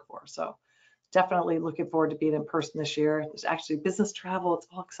what to look for. So definitely looking forward to being in person this year. There's actually business travel. It's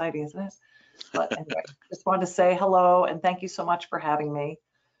all exciting, isn't it? But anyway, just wanted to say hello and thank you so much for having me.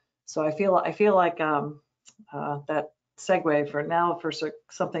 So I feel like that segue for now for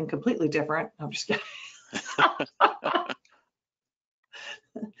something completely different. I'm just kidding.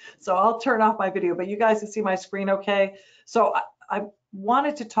 So I'll turn off my video, but you guys can see my screen okay. So I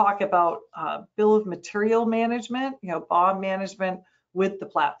wanted to talk about bill of material management, BOM management with the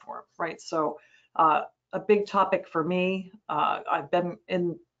platform, right? So a big topic for me. I've been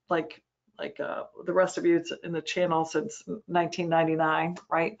in like the rest of you in the channel since 1999,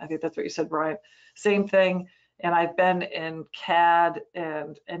 right? I think that's what you said, Brian. Same thing. And I've been in CAD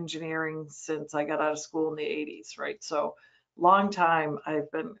and engineering since I got out of school in the 80s, right? So long time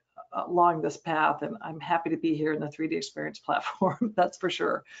I've been along this path, and I'm happy to be here in the 3DEXPERIENCE platform, that's for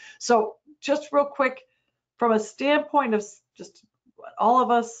sure. So just real quick, from a standpoint of just what all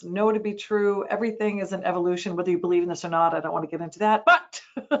of us know to be true, everything is an evolution, whether you believe in this or not. I don't want to get into that, but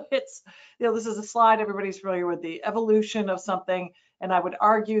it's, this is a slide everybody's familiar with, the evolution of something. And I would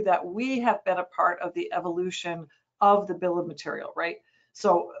argue that we have been a part of the evolution of the bill of material, right?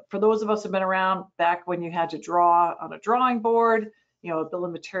 So for those of us who've been around back when you had to draw on a drawing board, a bill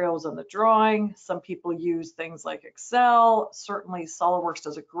of materials on the drawing. Some people use things like Excel. Certainly SOLIDWORKS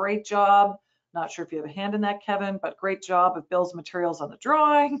does a great job. Not sure if you have a hand in that, Kevin, but great job of bills of materials on the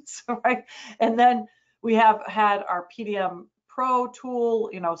drawings, right? And then we have had our PDM Pro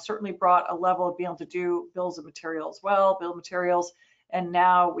tool, certainly brought a level of being able to do bills of materials well, bill of materials. And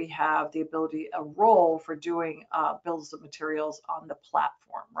now we have the ability, a role for doing bills of materials on the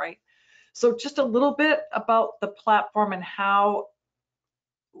platform, right? So just a little bit about the platform and how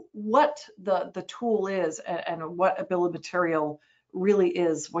what the tool is and what a bill of material really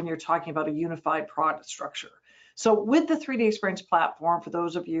is when you're talking about a unified product structure. So with the 3D Experience platform, for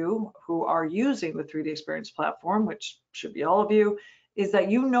those of you who are using the 3D Experience platform, which should be all of you, is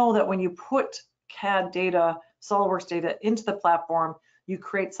that you know that when you put CAD data, SOLIDWORKS data into the platform, you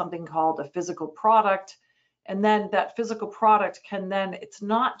create something called a physical product. And then that physical product can then, it's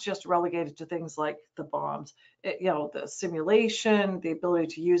not just relegated to things like the BOMs, the simulation, the ability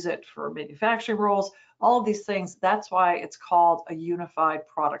to use it for manufacturing roles, all of these things. That's why it's called a unified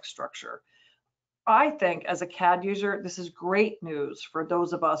product structure. I think as a CAD user, this is great news for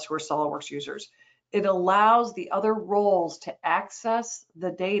those of us who are SOLIDWORKS users. It allows the other roles to access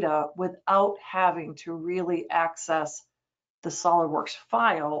the data without having to really access the SOLIDWORKS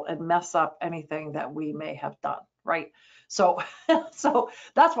file and mess up anything that we may have done, right? So, so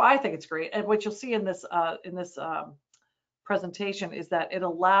that's why I think it's great. And what you'll see in this presentation is that it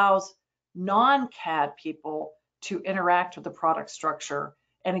allows non-CAD people to interact with the product structure.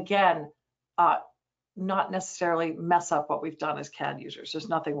 And again, not necessarily mess up what we've done as CAD users. There's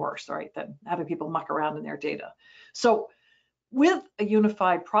nothing worse, right, than having people muck around in their data. So with a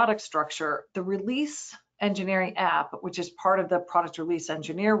unified product structure, the release engineering app, which is part of the product release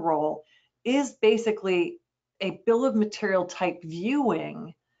engineer role, is basically a bill of material type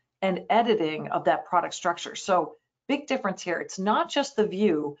viewing and editing of that product structure. So big difference here. It's not just the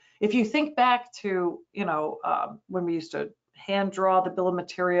view. If you think back to, when we used to hand draw the bill of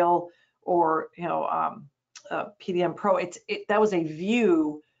material or, PDM Pro, that was a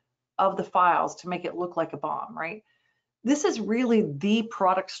view of the files to make it look like a BOM, right? This is really the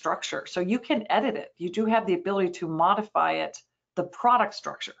product structure. So you can edit it. You do have the ability to modify it, the product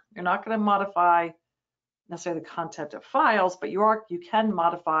structure. You're not going to modify necessarily the content of files, but you can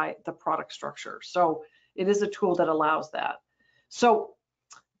modify the product structure. So it is a tool that allows that. So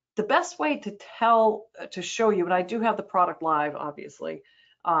the best way to show you, and I do have the product live, obviously,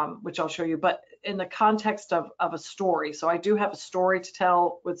 which I'll show you, but in the context of a story. So I do have a story to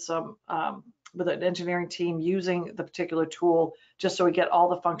tell with with an engineering team using the particular tool, just so we get all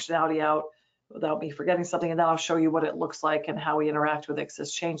the functionality out without me forgetting something. And then I'll show you what it looks like and how we interact with it, because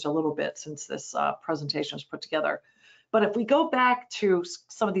it's changed a little bit since this presentation was put together. But if we go back to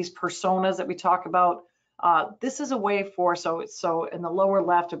some of these personas that we talk about, this is a way for, so in the lower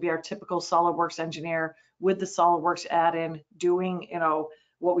left would be our typical SOLIDWORKS engineer with the SOLIDWORKS add-in, doing,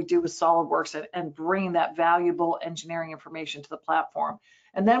 what we do with SOLIDWORKS and bringing that valuable engineering information to the platform.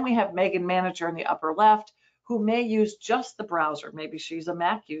 And then we have Megan Manager in the upper left, who may use just the browser. Maybe she's a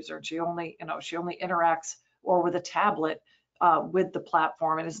Mac user and she only interacts or with a tablet with the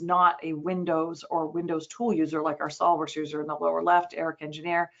platform and is not a Windows or Windows tool user like our SOLIDWORKS user in the lower left, Eric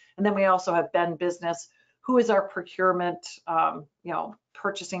Engineer. And then we also have Ben Business, who is our procurement,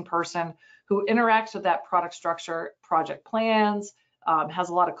 purchasing person who interacts with that product structure, project plans, has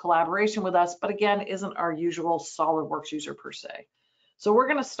a lot of collaboration with us, but again, isn't our usual SOLIDWORKS user per se. So we're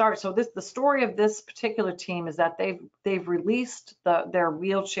going to start. So the story of this particular team is that they've released their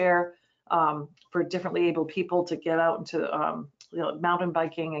wheelchair for differently able people to get out into mountain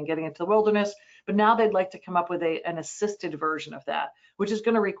biking and getting into the wilderness. But now they'd like to come up with an assisted version of that, which is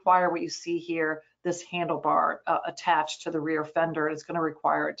going to require what you see here, this handlebar attached to the rear fender. And it's going to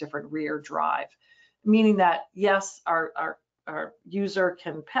require a different rear drive, meaning that yes, our user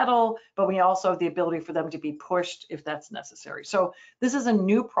can pedal, but we also have the ability for them to be pushed if that's necessary. So this is a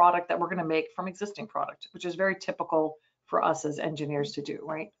new product that we're going to make from existing product, which is very typical for us as engineers to do,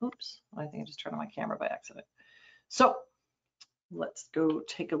 right? Oops, I think I just turned on my camera by accident. So let's go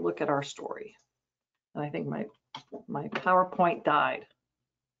take a look at our story. And I think my PowerPoint died.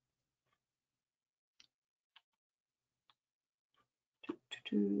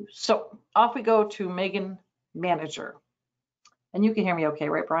 So off we go to Megan Manager. And you can hear me okay,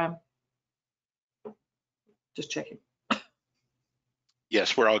 right, Brian? Just checking.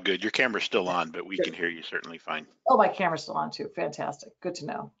 Yes, we're all good. Your camera's still on, but we can hear you certainly fine. Oh, my camera's still on too. Fantastic. Good to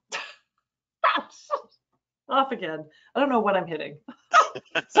know. Off again. I don't know what I'm hitting.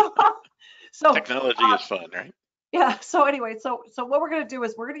 so Technology is fun, right? Yeah. So anyway, so what we're going to do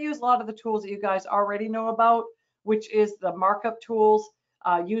is we're going to use a lot of the tools that you guys already know about, which is the markup tools.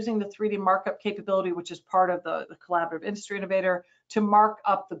 Using the 3D markup capability, which is part of the Collaborative Industry Innovator, to mark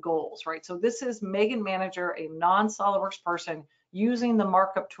up the goals, right? So this is Megan Manager, a non-SOLIDWORKS person, using the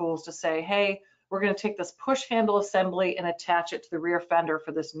markup tools to say, hey, we're going to take this push handle assembly and attach it to the rear fender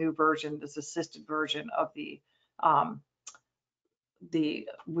for this new version, this assisted version of the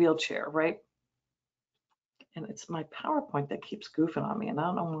wheelchair, right? And it's my PowerPoint that keeps goofing on me, and I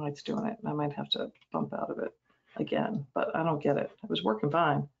don't know why it's doing it. I might have to bump out of it. again, but I don't get it. It was working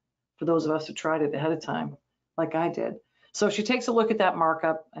fine for those of us who tried it ahead of time, like I did. So she takes a look at that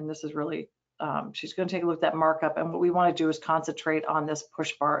markup, and this is really, she's going to take a look at that markup, and what we want to do is concentrate on this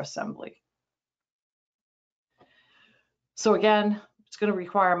push bar assembly. So again, it's going to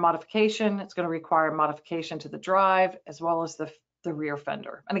require modification. It's going to require modification to the drive as well as the rear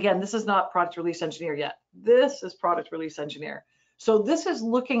fender. And again, this is not product release engineer yet. This is product release engineer. So this is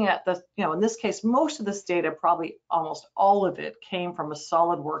looking at the, in this case, most of this data, probably almost all of it, came from a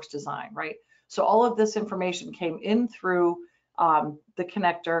SOLIDWORKS design, right? So all of this information came in through the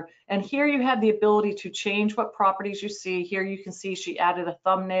connector. And here you have the ability to change what properties you see. Here you can see she added a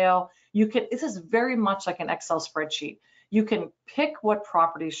thumbnail. This is very much like an Excel spreadsheet. You can pick what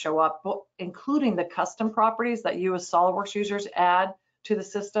properties show up, including the custom properties that you as SOLIDWORKS users add to the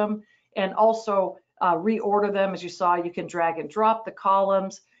system, and also reorder them. As you saw, you can drag and drop the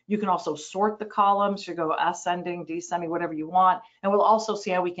columns. You can also sort the columns. You go ascending, descending, whatever you want. And we'll also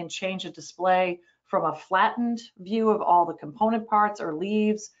see how we can change a display from a flattened view of all the component parts or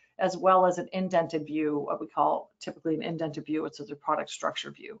leaves, as well as an indented view, what we call typically an indented view. It's a product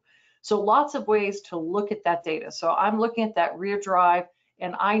structure view. So lots of ways to look at that data. So I'm looking at that rear drive,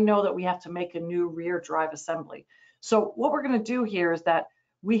 and I know that we have to make a new rear drive assembly. So what we're going to do here is that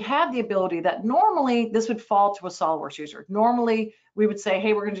we have the ability that normally this would fall to a SOLIDWORKS user. Normally we would say,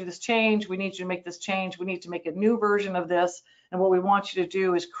 hey, we're going to do this change. We need you to make this change. We need to make a new version of this. And what we want you to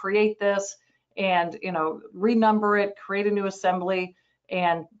do is create this and, renumber it, create a new assembly,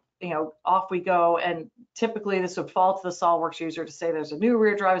 and off we go. And typically this would fall to the SOLIDWORKS user to say there's a new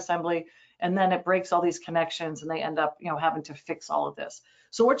rear drive assembly, and then it breaks all these connections and they end up, having to fix all of this.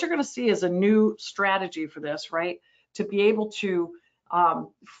 So what you're going to see is a new strategy for this, right? To be able to,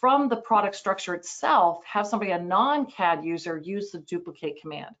 from the product structure itself, have somebody, a non-CAD user, use the duplicate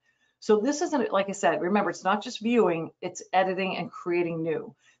command. So this isn't, like I said, remember, it's not just viewing, it's editing and creating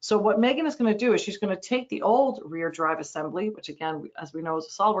new. So what Megan is going to do is she's going to take the old rear drive assembly, which again, as we know, is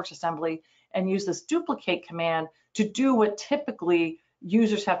a SOLIDWORKS assembly, and use this duplicate command to do what typically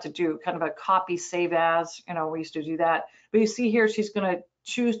users have to do, kind of a copy, save as, we used to do that. But you see here, she's going to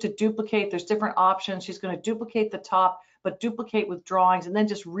choose to duplicate. There's different options. She's going to duplicate the top, but duplicate with drawings and then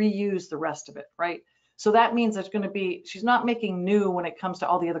just reuse the rest of it, right? So that means there's going to be, she's not making new when it comes to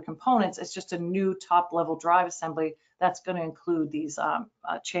all the other components. It's just a new top level drive assembly that's going to include these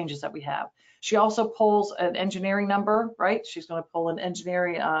changes that we have. She also pulls an engineering number, right? She's going to pull an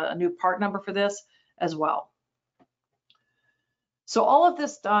engineering, a new part number for this as well. So all of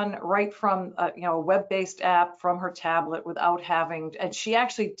this done right from a web-based app from her tablet without having, and she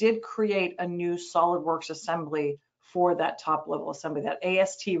actually did create a new SOLIDWORKS assembly for that top level assembly, that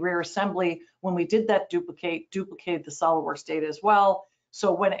AST rear assembly. When we did that duplicated the SOLIDWORKS data as well.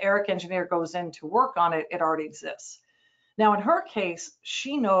 So when Eric Engineer goes in to work on it, it already exists. Now in her case,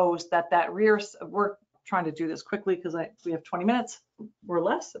 she knows that rear, we're trying to do this quickly because we have 20 minutes or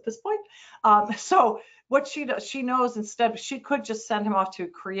less at this point. So what she does, she knows instead, she could just send him off to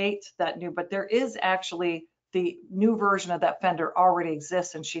create that new, but there is actually the new version of that fender already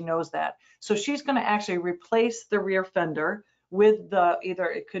exists, and she knows that. So she's going to actually replace the rear fender with either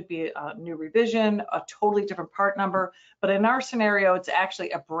it could be a new revision, a totally different part number, but in our scenario, it's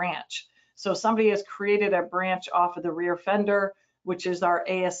actually a branch. So somebody has created a branch off of the rear fender, which is our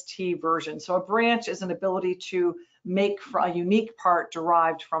AST version. So a branch is an ability to make a unique part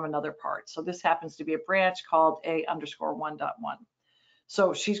derived from another part. So this happens to be a branch called A_1.1.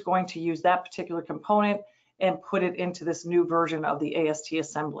 So she's going to use that particular component and put it into this new version of the AST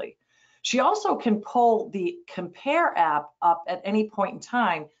assembly. She also can pull the compare app up at any point in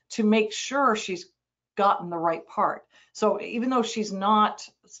time to make sure she's gotten the right part. So even though she's not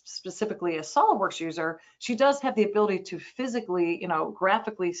specifically a SOLIDWORKS user, she does have the ability to physically,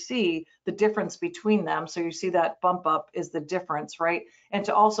 graphically see the difference between them. So you see that bump up is the difference, right? And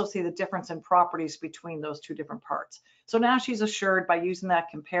to also see the difference in properties between those two different parts. So now she's assured by using that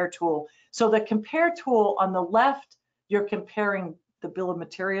compare tool. So the compare tool on the left, you're comparing the bill of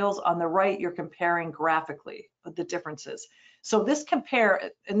materials. On the right, you're comparing graphically the differences. So this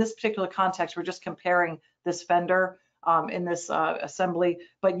compare, in this particular context, we're just comparing this fender in this assembly,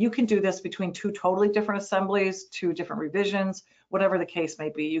 but you can do this between two totally different assemblies, two different revisions, whatever the case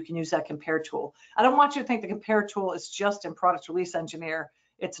may be. You can use that compare tool. I don't want you to think the compare tool is just in Product Release Engineer.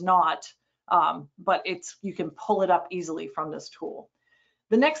 It's not, but you can pull it up easily from this tool.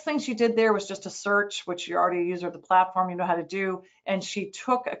 The next thing she did there was just a search, which you're already a user of the platform, you know how to do, and she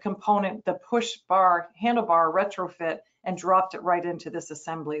took a component, the push bar, handlebar retrofit, and dropped it right into this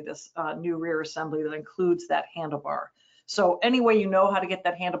assembly, this new rear assembly that includes that handlebar. So any way you know how to get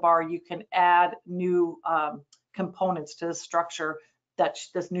that handlebar, you can add new components to this structure,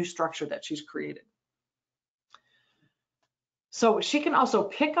 this new structure that she's created. So she can also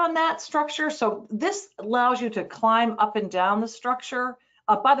pick on that structure. So this allows you to climb up and down the structure.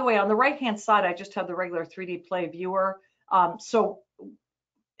 By the way, on the right-hand side, I just have the regular 3D Play viewer. So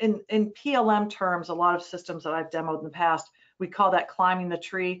in PLM terms, a lot of systems that I've demoed in the past, we call that climbing the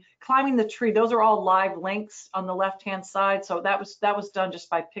tree. Climbing the tree, those are all live links on the left-hand side. So that was done just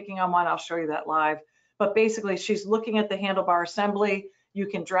by picking on one. I'll show you that live. But basically, she's looking at the handlebar assembly. You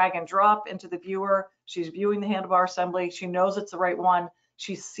can drag and drop into the viewer. She's viewing the handlebar assembly. She knows it's the right one.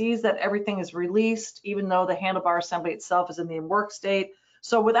 She sees that everything is released, even though the handlebar assembly itself is in the in-work state.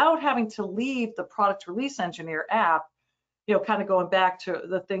 So without having to leave the product release engineer app, kind of going back to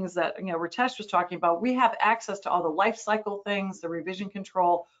the things that, Ritesh was talking about, we have access to all the life cycle things, the revision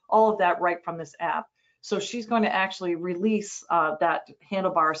control, all of that right from this app. So she's going to actually release that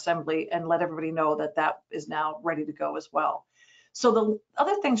handlebar assembly and let everybody know that that is now ready to go as well. So the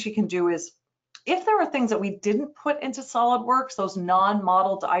other thing she can do is, if there are things that we didn't put into SolidWorks, those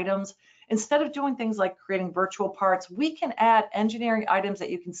non-modeled items, instead of doing things like creating virtual parts, we can add engineering items that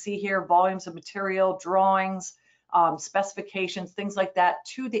you can see here, volumes of material, drawings, specifications, things like that,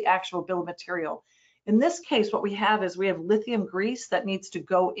 to the actual bill of material. In this case, what we have is we have lithium grease that needs to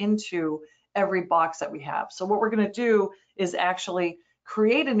go into every box that we have. So what we're going to do is actually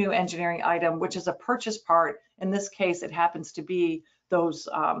create a new engineering item, which is a purchase part. In this case, it happens to be those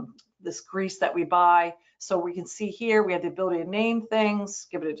this grease that we buy. So we can see here we have the ability to name things,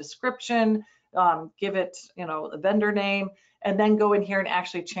 give it a description, give it a vendor name, and then go in here and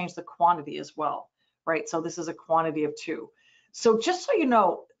actually change the quantity as well, right? So this is a quantity of 2. So just so you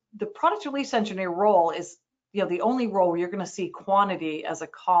know, the product release engineer role is the only role where you're going to see quantity as a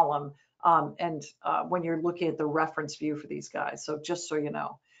column, when you're looking at the reference view for these guys. So just so you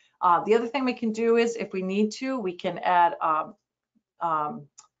know. The other thing we can do is, if we need to, we can add,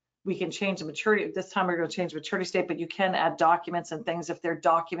 we can change the maturity. This time we're going to change maturity state, but you can add documents and things if they're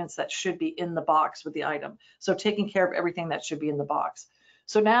documents that should be in the box with the item. So taking care of everything that should be in the box.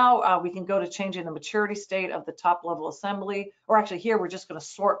 So now we can go to changing the maturity state of the top level assembly, or actually here we're just going to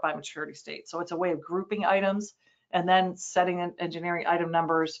sort by maturity state. So it's a way of grouping items and then setting in engineering item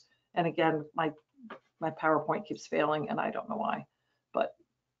numbers. And again, my PowerPoint keeps failing and I don't know why, but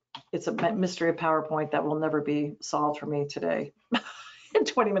it's a mystery of PowerPoint that will never be solved for me today in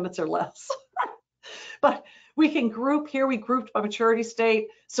 20 minutes or less. But we can group here, we grouped by maturity state.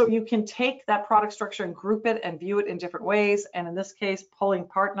 So you can take that product structure and group it and view it in different ways. And in this case, pulling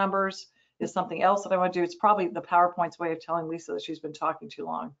part numbers is something else that I want to do. It's probably the PowerPoint's way of telling Lisa that she's been talking too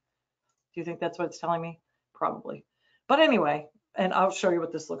long. Do you think that's what it's telling me? Probably. But anyway, and I'll show you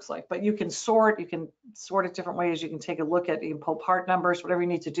what this looks like. But you can sort it different ways. You can take a look at, you can pull part numbers, whatever you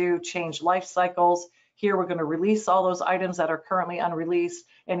need to do, change life cycles. Here we're going to release all those items that are currently unreleased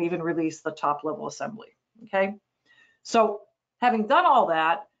and even release the top level assembly. Okay, so having done all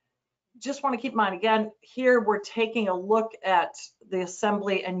that, just want to keep in mind, again, here we're taking a look at the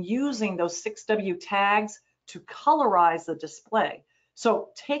assembly and using those 6W tags to colorize the display. So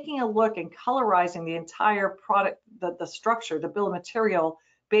taking a look and colorizing the entire product, the structure, the bill of material,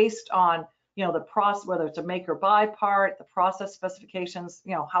 based on the process, whether it's a make or buy part, the process specifications,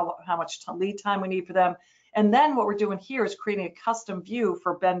 how much lead time we need for them. And then what we're doing here is creating a custom view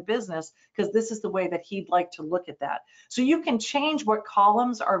for Ben Business, because this is the way that he'd like to look at that. So you can change what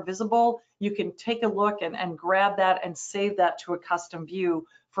columns are visible. You can take a look and grab that and save that to a custom view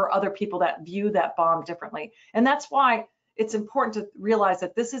for other people that view that BOM differently. And that's why it's important to realize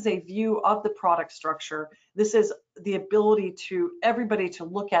that this is a view of the product structure. This is the ability to everybody to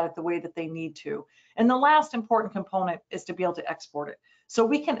look at it the way that they need to. And the last important component is to be able to export it. So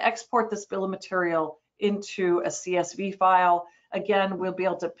we can export this bill of material into a CSV file. Again, we'll be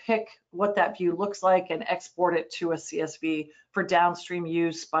able to pick what that view looks like and export it to a CSV for downstream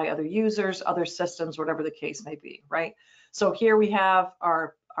use by other users, other systems, whatever the case may be, right? So here we have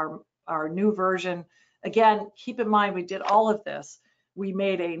our new version. Again, keep in mind, we did all of this. We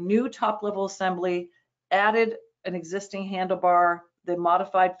made a new top level assembly, added an existing handlebar, the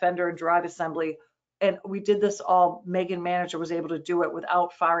modified fender and drive assembly, and we did this all. Megan Manager was able to do it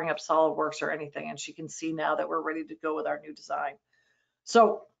without firing up SolidWorks or anything, and she can see now that we're ready to go with our new design.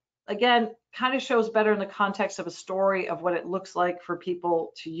 So again, kind of shows better in the context of a story of what it looks like for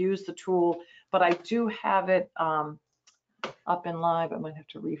people to use the tool, but I do have it up and live. I might have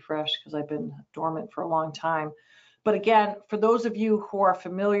to refresh because I've been dormant for a long time. But again, for those of you who are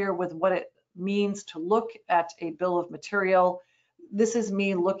familiar with what it means to look at a bill of material, this is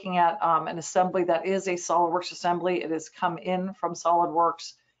me looking at an assembly that is a SolidWorks assembly. It has come in from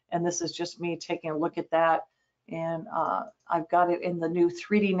SolidWorks, and this is just me taking a look at that And I've got it in the new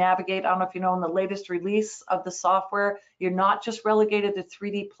 3D Navigate. I don't know if you know, in the latest release of the software, you're not just relegated to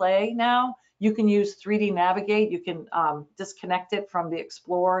 3D Play now. You can use 3D Navigate. You can disconnect it from the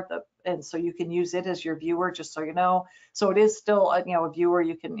Explorer, and so you can use it as your viewer, just so you know. So it is still a, a viewer.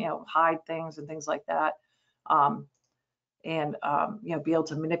 You can hide things and things like that, and be able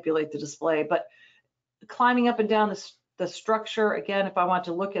to manipulate the display. But climbing up and down the structure, again, if I want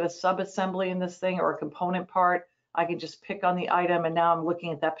to look at a subassembly in this thing or a component part, I can just pick on the item, and now I'm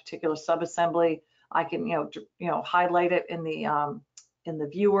looking at that particular subassembly. I can highlight it in the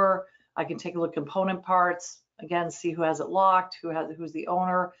viewer. I can take a look at component parts, again, see who has it locked, who's the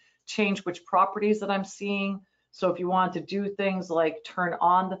owner, change which properties that I'm seeing. So if you want to do things like turn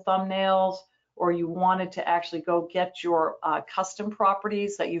on the thumbnails, or you wanted to actually go get your custom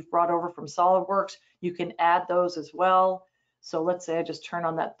properties that you've brought over from SolidWorks, you can add those as well. So let's say I just turn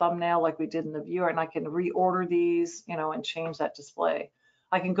on that thumbnail like we did in the viewer, and I can reorder these, and change that display.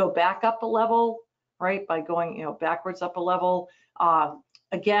 I can go back up a level, right, by going, backwards up a level.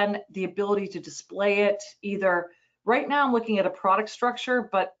 Again, the ability to display it either, right now I'm looking at a product structure,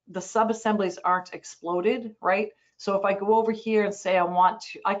 but the subassemblies aren't exploded, right? So if I go over here and say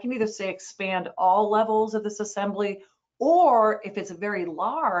I can either say expand all levels of this assembly, or if it's very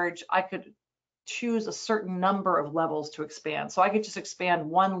large, I could choose a certain number of levels to expand. So I could just expand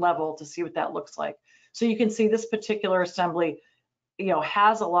one level to see what that looks like. So you can see this particular assembly,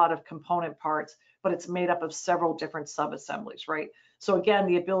 has a lot of component parts, but it's made up of several different sub-assemblies, right? So again,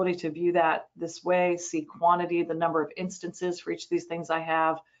 the ability to view that this way, see quantity, the number of instances for each of these things I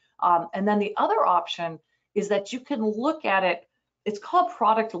have. And then the other option is that you can look at it. It's called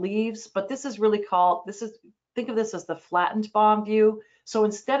product leaves, but this is really called, think of this as the flattened BOM view. So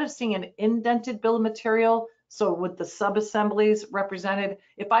instead of seeing an indented bill of material, so with the sub-assemblies represented,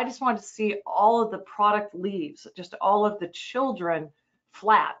 if I just wanted to see all of the product leaves, just all of the children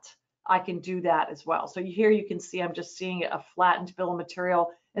flat, I can do that as well. So here you can see I'm just seeing a flattened bill of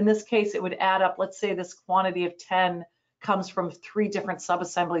material. In this case, it would add up, let's say this quantity of 10 comes from 3 different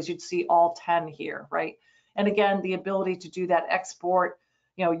sub-assemblies, you'd see all 10 here, right? And again, the ability to do that export,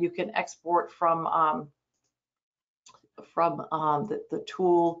 you can export from the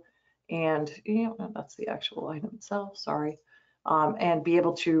tool, and that's the actual item itself, sorry, and be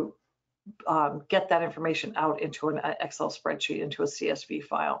able to get that information out into an Excel spreadsheet, into a CSV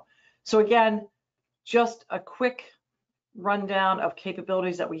file. So again, just a quick rundown of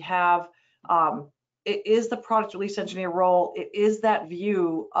capabilities that we have. It is the product release engineer role. It is that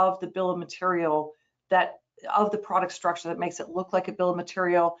view of the bill of material, of the product structure, that makes it look like a bill of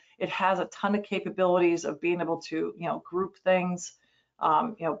material. It has a ton of capabilities of being able to, group things,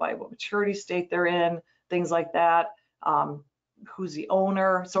 by what maturity state they're in, things like that. Who's the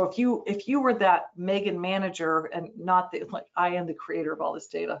owner? So if you were that Megan manager, and not like I am the creator of all this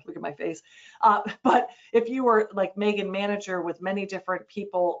data, look at my face, but if you were like Megan manager with many different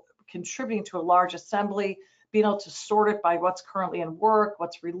people contributing to a large assembly, being able to sort it by what's currently in work,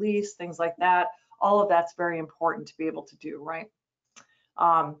 what's released, things like that, all of that's very important to be able to do, right?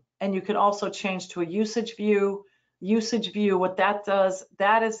 And you can also change to a usage view. Usage view, what that does,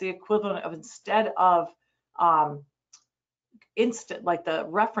 that is the equivalent of, instead of instant, like the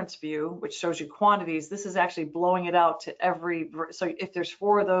reference view, which shows you quantities, this is actually blowing it out to every, so if there's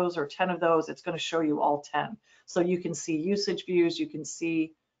 4 of those or 10 of those, it's going to show you all 10. So you can see usage views, you can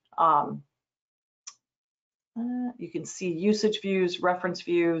see usage views, reference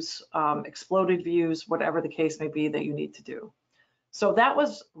views, exploded views, whatever the case may be that you need to do. So that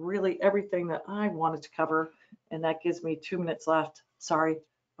was really everything that I wanted to cover, and that gives me 2 minutes left. Sorry,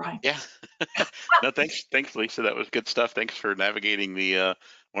 Brian. Yeah. No, thanks, Lisa. That was good stuff. Thanks for navigating the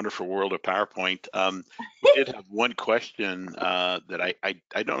wonderful world of PowerPoint. We did have one question that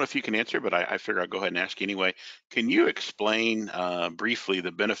I don't know if you can answer, but I figure I'll go ahead and ask anyway. Can you explain briefly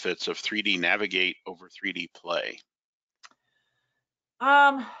the benefits of 3D Navigate over 3D Play?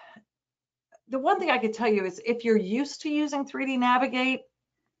 The one thing I could tell you is, if you're used to using 3D Navigate,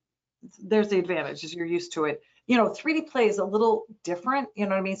 there's the advantage, is you're used to it. 3D Play is a little different, you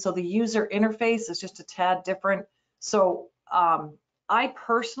know what I mean? So the user interface is just a tad different. So I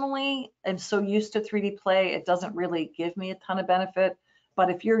personally am so used to 3D Play, it doesn't really give me a ton of benefit. But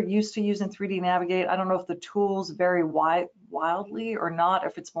if you're used to using 3D Navigate, I don't know if the tools vary wildly or not,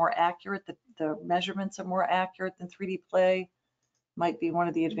 if it's more accurate, the measurements are more accurate than 3D Play, might be one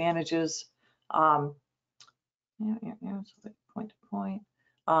of the advantages. So point to point.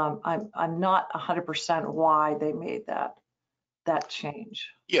 I'm not 100% why they made that change.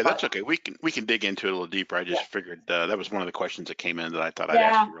 Yeah, that's okay. We can dig into it a little deeper. I just figured that was one of the questions that came in that I thought I'd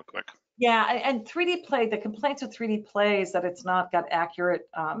ask you real quick. Yeah, and 3D Play, the complaints with 3D Play is that it's not got accurate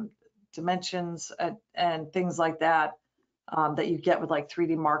dimensions and things like that that you get with like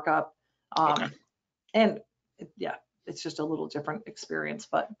 3D markup. Okay. And yeah, it's just a little different experience,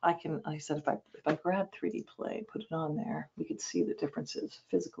 but I can, like I said, if I grab 3D Play, put it on there, we could see the differences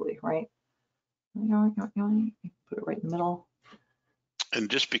physically, right? Put it right in the middle. And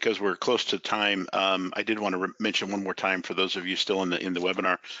just because we're close to time, I did want to mention one more time for those of you still in the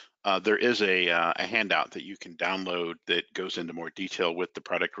webinar, there is a handout that you can download that goes into more detail with the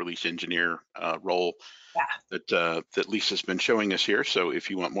product release engineer role that Lisa's been showing us here. So if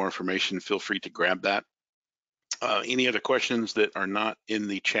you want more information, feel free to grab that. Any other questions that are not in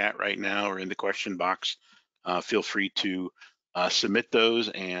the chat right now or in the question box, feel free to submit those,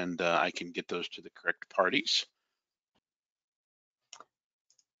 and I can get those to the correct parties.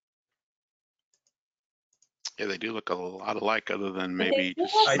 Yeah, they do look a lot alike, other than maybe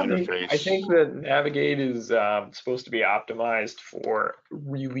just I interface. think that Navigate is supposed to be optimized for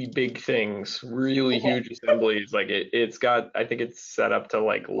really big things, really huge assemblies. Like it's got, I think it's set up to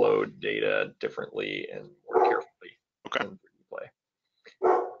like load data differently and more carefully. Okay. Than 3D Play.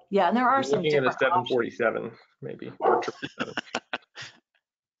 Yeah, and there are some looking at a different options. 747 maybe, or 777.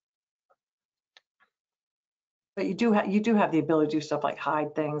 But you do have the ability to do stuff like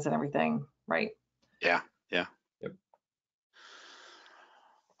hide things and everything, right? Yeah, yeah. Yep.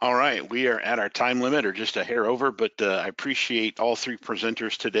 All right, we are at our time limit, or just a hair over, but I appreciate all three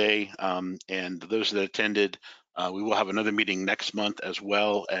presenters today, and those that attended. We will have another meeting next month, as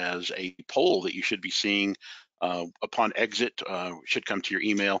well as a poll that you should be seeing upon exit, should come to your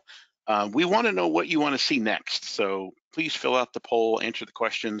email. We want to know what you want to see next, so please fill out the poll, answer the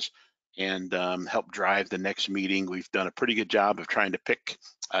questions, and help drive the next meeting. We've done a pretty good job of trying to pick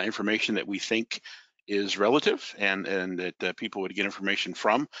information that we think is relative and that people would get information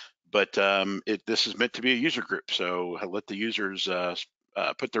from. But this is meant to be a user group, so let the users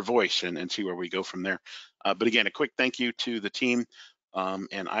put their voice and see where we go from there. But again, a quick thank you to the team,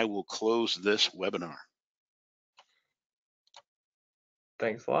 and I will close this webinar.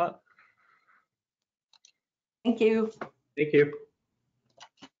 Thanks a lot. Thank you. Thank you.